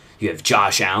Herbert, you have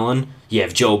Josh Allen, you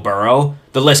have Joe Burrow.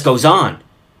 The list goes on.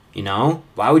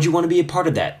 Why would you want to be a part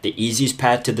of that? The easiest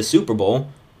path to the Super Bowl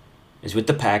is with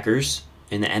the Packers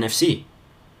in the NFC.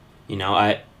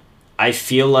 I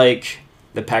feel like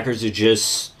the Packers are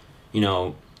just,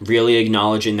 really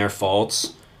acknowledging their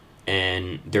faults,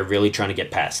 and they're really trying to get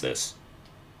past this.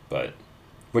 But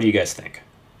what do you guys think?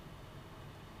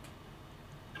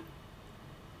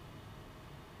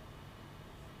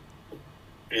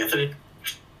 Anthony?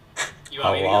 You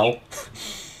want me to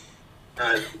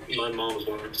go? My mom was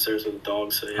going upstairs with the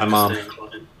dog, so you Hi, have Mom. to stay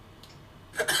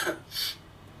quiet.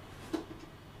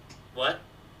 What?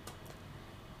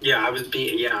 Yeah,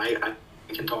 I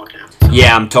can talk now.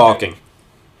 Yeah, I'm talking.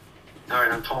 All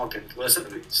right, I'm talking. Listen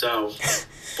to me. So,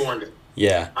 Borndon.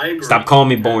 Yeah. I agree. Stop calling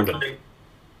me Borndon.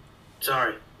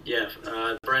 Sorry. Yeah,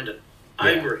 Brendan.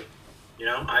 I agree.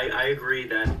 I agree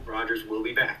that Rodgers will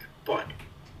be back. But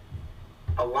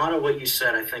a lot of what you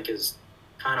said, I think, is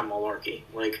kind of malarkey.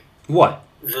 What?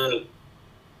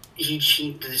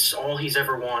 This all he's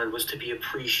ever wanted was to be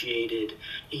appreciated.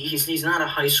 He's not a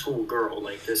high school girl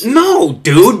like this. No,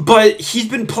 dude, but he's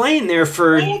been playing there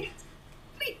for...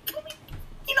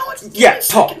 Yeah,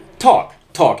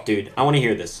 talk, dude. I want to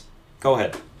hear this. Go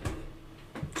ahead.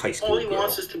 High school All he girl.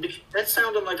 wants is to be... That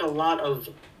sounded like a lot of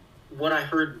what I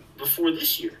heard before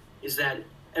this year, is that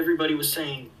everybody was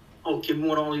saying, oh, give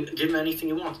him anything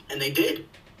he wants. And they did.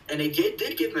 And they did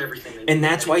give him everything. And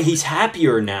that's why he's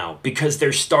happier now, because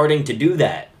they're starting to do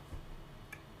that.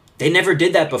 They never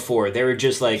did that before. They were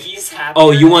just like, He's happy.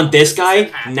 oh, you want this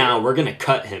guy? Nah, we're going to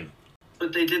cut him.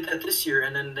 But they did that this year,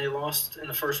 and then they lost in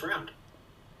the first round.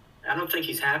 I don't think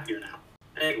he's happier now.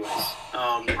 Anyways,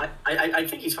 I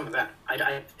think he's coming back.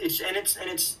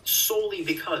 It's solely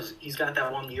because he's got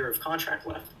that 1 year of contract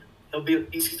left.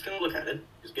 He's going to look at it.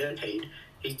 He's getting paid.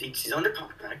 He's under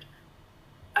contract.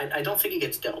 I don't think he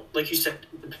gets dealt. Like you said,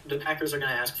 the Packers are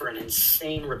going to ask for an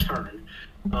insane return.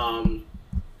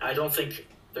 I don't think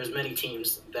there's many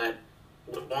teams that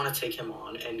would want to take him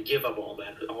on and give up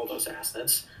all those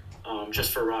assets,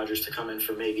 just for Rodgers to come in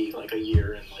for maybe like a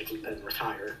year and then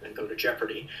retire and go to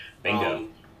jeopardy. Bingo.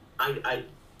 I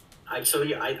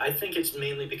think it's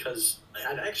mainly because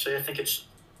I think it's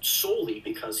solely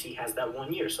because he has that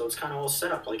 1 year, so it's kind of all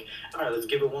set up. Like, all right, let's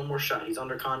give it one more shot. He's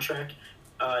under contract.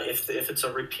 If it's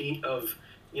a repeat of,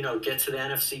 get to the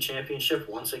NFC Championship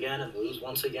once again and lose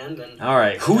once again, then... All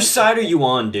right, whose side are you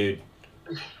on, dude?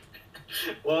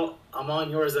 Well, I'm on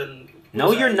yours and...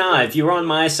 No, you're not. If you were on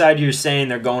my side, you're saying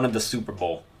they're going to the Super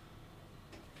Bowl.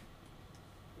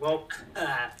 Well...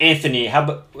 Anthony, how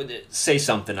about... Say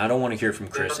something. I don't want to hear from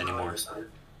Chris anymore.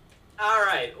 All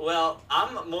right, well,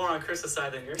 I'm more on Chris's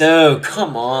side than your Dude, side.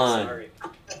 come on. Sorry.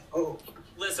 Oh.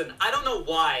 Listen, I don't know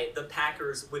why the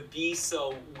Packers would be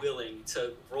so willing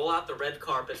to roll out the red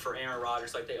carpet for Aaron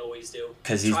Rodgers like they always do.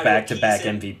 Because he's back-to-back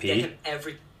MVP?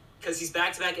 Because he's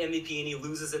back-to-back MVP and he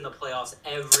loses in the playoffs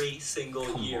every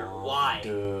single year. Why?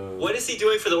 Dude. What is he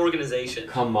doing for the organization?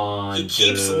 Come on, He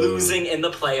keeps losing in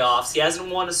the playoffs. He hasn't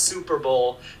won a Super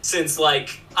Bowl since,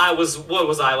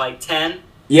 10?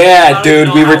 Yeah,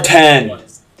 dude, we were 10.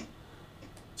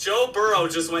 Joe Burrow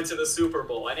just went to the Super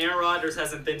Bowl, and Aaron Rodgers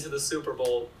hasn't been to the Super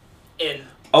Bowl in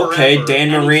Okay, forever, Dan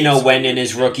and he Marino keeps went winning. in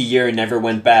his rookie year and never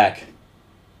went back.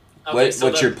 Okay, so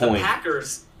What's your point? The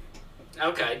Packers.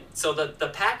 Okay, so the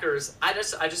Packers. I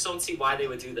just don't see why they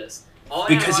would do this.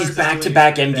 Because he's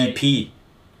back-to-back MVP.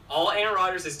 All Aaron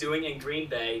Rodgers is doing in Green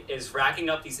Bay is racking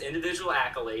up these individual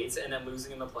accolades and then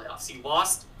losing in the playoffs. He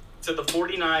lost to the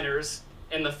 49ers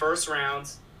in the first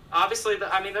round. Obviously,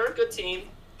 they're a good team,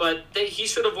 but he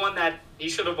should have won that. He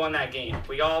should have won that game.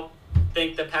 We all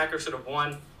think the Packers should have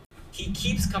won. He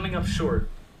keeps coming up short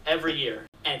every year,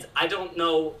 and I don't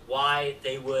know why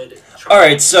they would try. All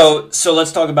right, so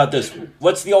let's talk about this.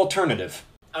 What's the alternative?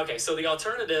 Okay, so the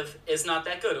alternative is not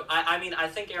that good. I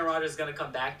think Aaron Rodgers is going to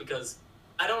come back because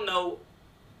I don't know.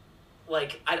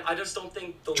 I just don't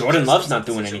think the Jordan Love's not logistics of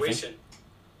the doing anything. situation-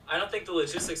 I don't think the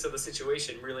logistics of the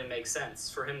situation really make sense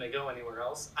for him to go anywhere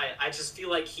else. I just feel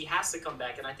like he has to come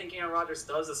back, and I think Aaron Rodgers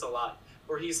does this a lot,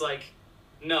 where he's like,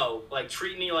 no,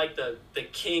 treat me like the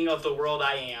king of the world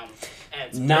I am.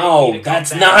 And No,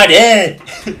 that's not it.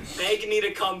 Beg me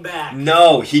to come back.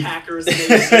 No, Packers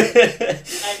Nation,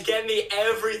 and get me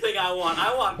everything I want.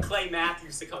 I want Clay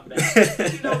Matthews to come back.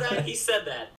 Did you know that? He said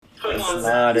that. That's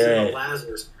not it.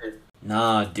 Lazarus pit.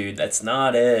 Nah, dude, that's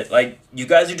not it. You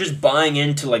guys are just buying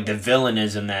into, the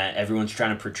villainism that everyone's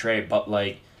trying to portray. But,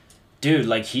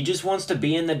 dude, he just wants to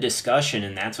be in the discussion,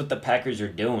 and that's what the Packers are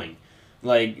doing.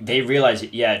 They realize,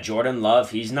 Jordan Love,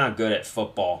 he's not good at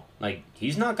football.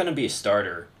 He's not going to be a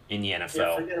starter in the NFL.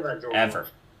 Yeah, forget about Jordan ever.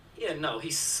 Love. Yeah, no, he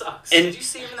sucks. And- Did you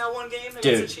see him in that one game against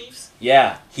Dude. the Chiefs?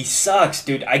 Yeah, he sucks,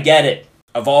 dude. I get it.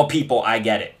 Of all people, I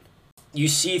get it. You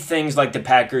see things like the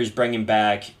Packers bringing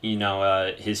back,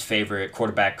 his favorite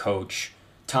quarterback coach,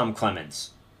 Tom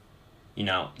Clements.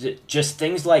 Just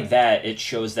things like that, it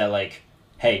shows that,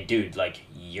 hey, dude,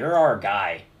 you're our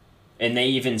guy. And they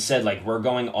even said, we're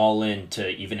going all in to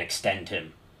even extend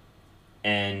him.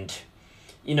 And,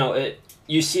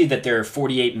 you see that they're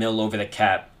 $48 million over the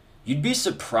cap. You'd be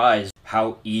surprised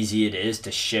how easy it is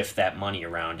to shift that money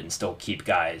around and still keep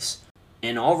guys.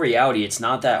 In all reality, it's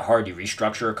not that hard. You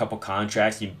restructure a couple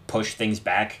contracts, you push things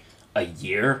back a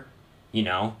year,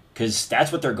 because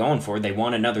that's what they're going for. They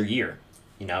want another year.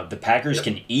 The Packers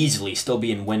can easily still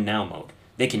be in win now mode.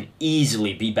 They can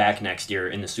easily be back next year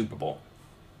in the Super Bowl.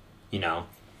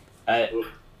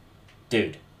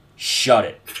 Dude, shut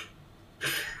it.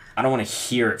 I don't want to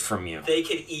hear it from you. They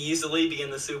could easily be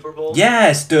in the Super Bowl.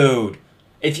 Yes, dude.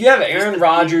 If you have Aaron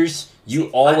Rodgers, you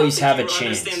always have a I don't think you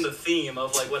chance. understand the theme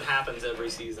of what happens every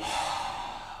season.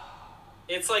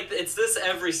 It's this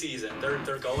every season.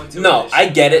 They're going to. No, I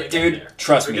get it, They're gonna dude. get there.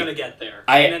 Trust me. They're gonna get there,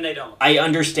 and then they don't. I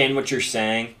understand what you're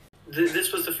saying.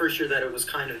 This was the first year that it was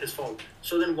kind of his fault.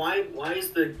 So then why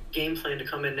is the game plan to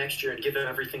come in next year and give him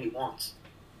everything he wants?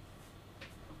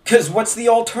 Because what's the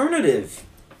alternative?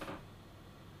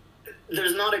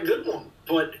 There's not a good one,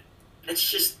 but it's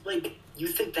just you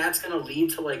think that's gonna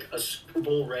lead to a Super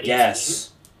Bowl ready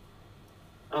Yes.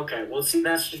 team? Okay, well see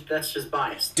that's just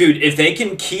biased. Dude, if they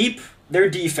can keep their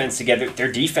defense together.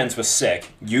 Their defense was sick.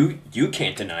 You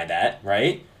can't deny that,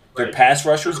 right? Their Right. pass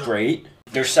rush was great.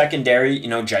 Their secondary,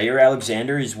 Jair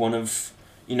Alexander is one of,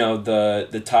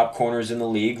 the top corners in the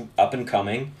league, up and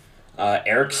coming.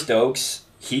 Eric Stokes,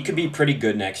 he could be pretty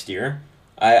good next year.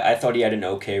 I thought he had an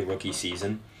okay rookie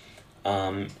season.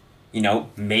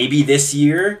 Maybe this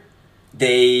year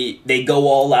they go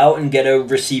all out and get a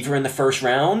receiver in the first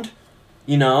round.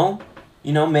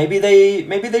 Maybe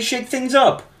they shake things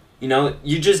up.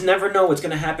 You just never know what's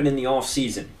going to happen in the off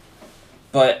season.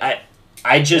 But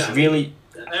I just really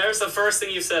There's the first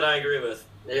thing you said I agree with.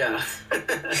 Yeah.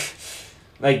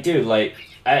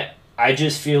 I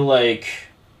just feel like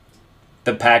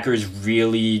the Packers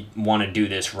really want to do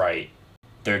this right.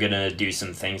 They're going to do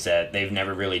some things that they've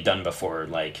never really done before,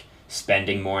 like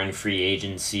spending more in free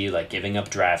agency, like giving up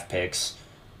draft picks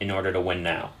in order to win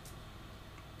now.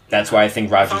 That's why I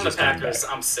think Rodgers is coming back.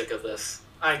 I'm sick of this.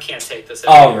 I can't take this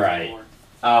Anymore.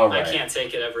 I can't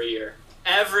take it every year.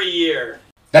 Every year.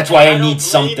 That's why I need don't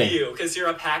something. blame you, because you're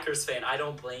a Packers fan. I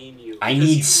don't blame you. I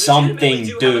need something,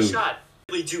 dude.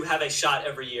 We do have a shot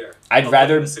every year. I'd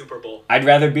rather the Super Bowl. I'd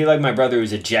rather be like my brother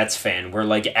who's a Jets fan, where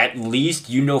like at least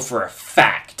for a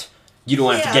fact you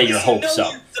don't have to get your hopes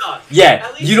up. Yeah,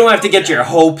 you don't have to get your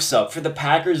hopes up. For the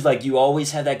Packers, like you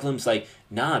always had that glimpse, like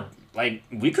nah, like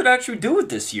we could actually do it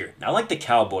this year. Not like the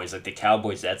Cowboys. Like the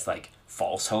Cowboys, that's like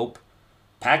false hope.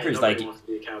 Packers, like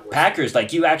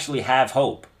you actually have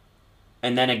hope.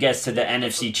 And then it gets to the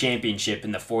NFC Championship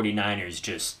and the 49ers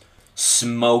just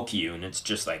smoke you, and it's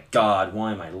just like, God,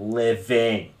 why am I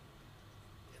living?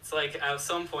 It's like at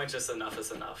some point, just enough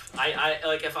is enough. I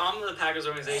like if I'm the Packers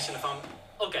organization, if I'm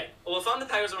the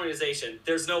Packers organization,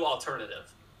 there's no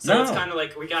alternative. So it's kind of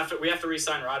like we have to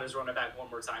re-sign Rodgers, run it back one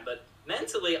more time. But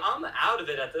mentally, I'm out of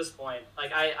it at this point.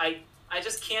 Like I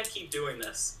just can't keep doing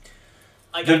this.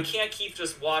 Like I can't keep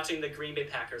just watching the Green Bay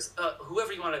Packers.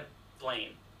 Whoever you want to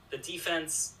blame, the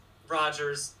defense,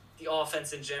 Rodgers, the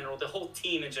offense in general, the whole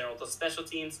team in general, the special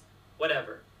teams,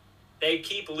 whatever. They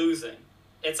keep losing.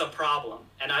 It's a problem,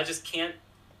 and I just can't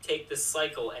take this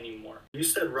cycle anymore. You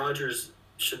said Rodgers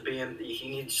should be in.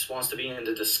 He just wants to be in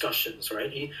the discussions,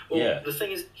 right? The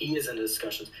thing is, he is in the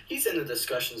discussions. He's in the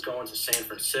discussions going to San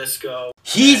Francisco.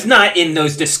 He's not in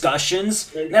those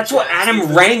discussions. That's what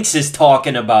Adam Ranks is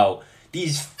talking about.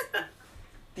 These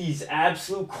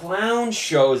absolute clown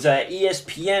shows at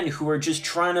ESPN who are just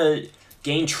trying to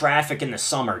gain traffic in the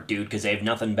summer, dude, because they have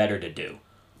nothing better to do.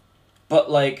 But,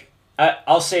 like,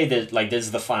 I'll say that, like, this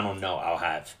is the final note I'll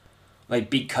have. Like,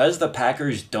 because the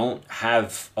Packers don't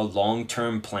have a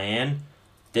long-term plan,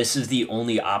 this is the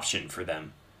only option for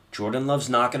them. Jordan Love's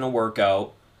not going to work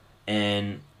out,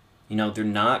 and, they're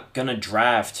not going to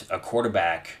draft a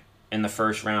quarterback in the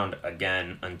first round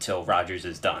again until Rodgers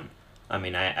is done. I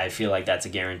mean, I feel like that's a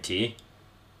guarantee,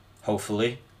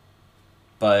 hopefully.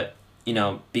 But,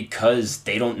 because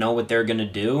they don't know what they're going to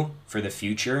do for the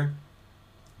future,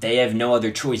 they have no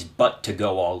other choice but to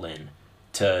go all in,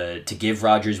 to give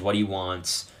Rodgers what he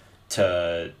wants,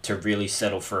 to really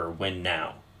settle for a win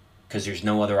now, because there's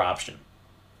no other option.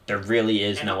 There really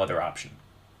is no other option.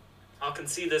 I'll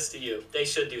concede this to you. They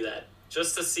should do that.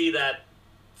 Just to see that,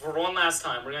 for one last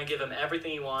time, we're going to give him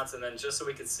everything he wants, and then just so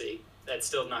we could see, that's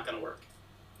still not going to work.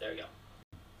 There you go.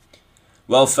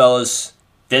 Well, fellas,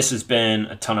 this has been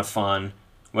a ton of fun.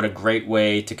 What a great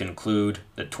way to conclude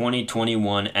the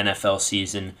 2021 NFL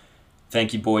season.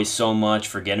 Thank you, boys, so much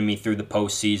for getting me through the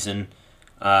postseason.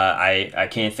 I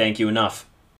can't thank you enough.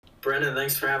 Brendan,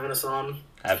 thanks for having us on.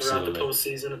 Absolutely. Throughout the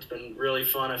postseason, it's been really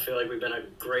fun. I feel like we've been a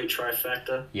great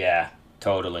trifecta. Yeah,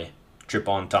 totally.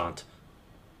 Triple entente.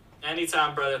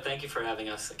 Anytime, brother. Thank you for having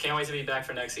us. I can't wait to be back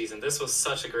for next season. This was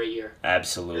such a great year.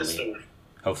 Absolutely. Yes, sir.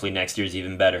 Hopefully next year's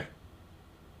even better.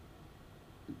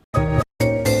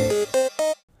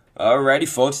 Alrighty,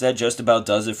 folks, that just about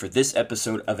does it for this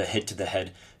episode of A Hit to the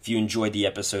Head. If you enjoyed the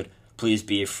episode, please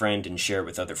be a friend and share it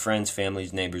with other friends,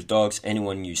 families, neighbors, dogs,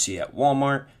 anyone you see at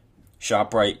Walmart,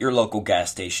 ShopRite, your local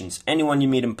gas stations, anyone you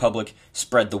meet in public.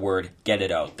 Spread the word, get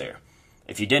it out there.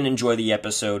 If you didn't enjoy the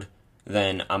episode,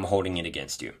 then I'm holding it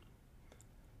against you.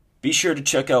 Be sure to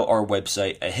check out our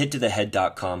website,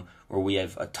 ahittothehead.com, where we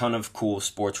have a ton of cool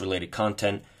sports-related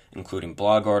content, including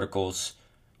blog articles,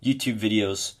 YouTube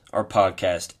videos, our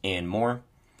podcast, and more.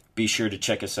 Be sure to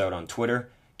check us out on Twitter.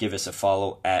 Give us a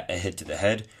follow at A Hit to the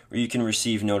Head, where you can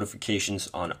receive notifications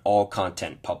on all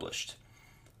content published.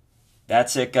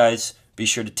 That's it, guys. Be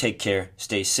sure to take care,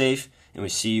 stay safe, and we'll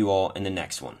see you all in the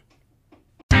next one.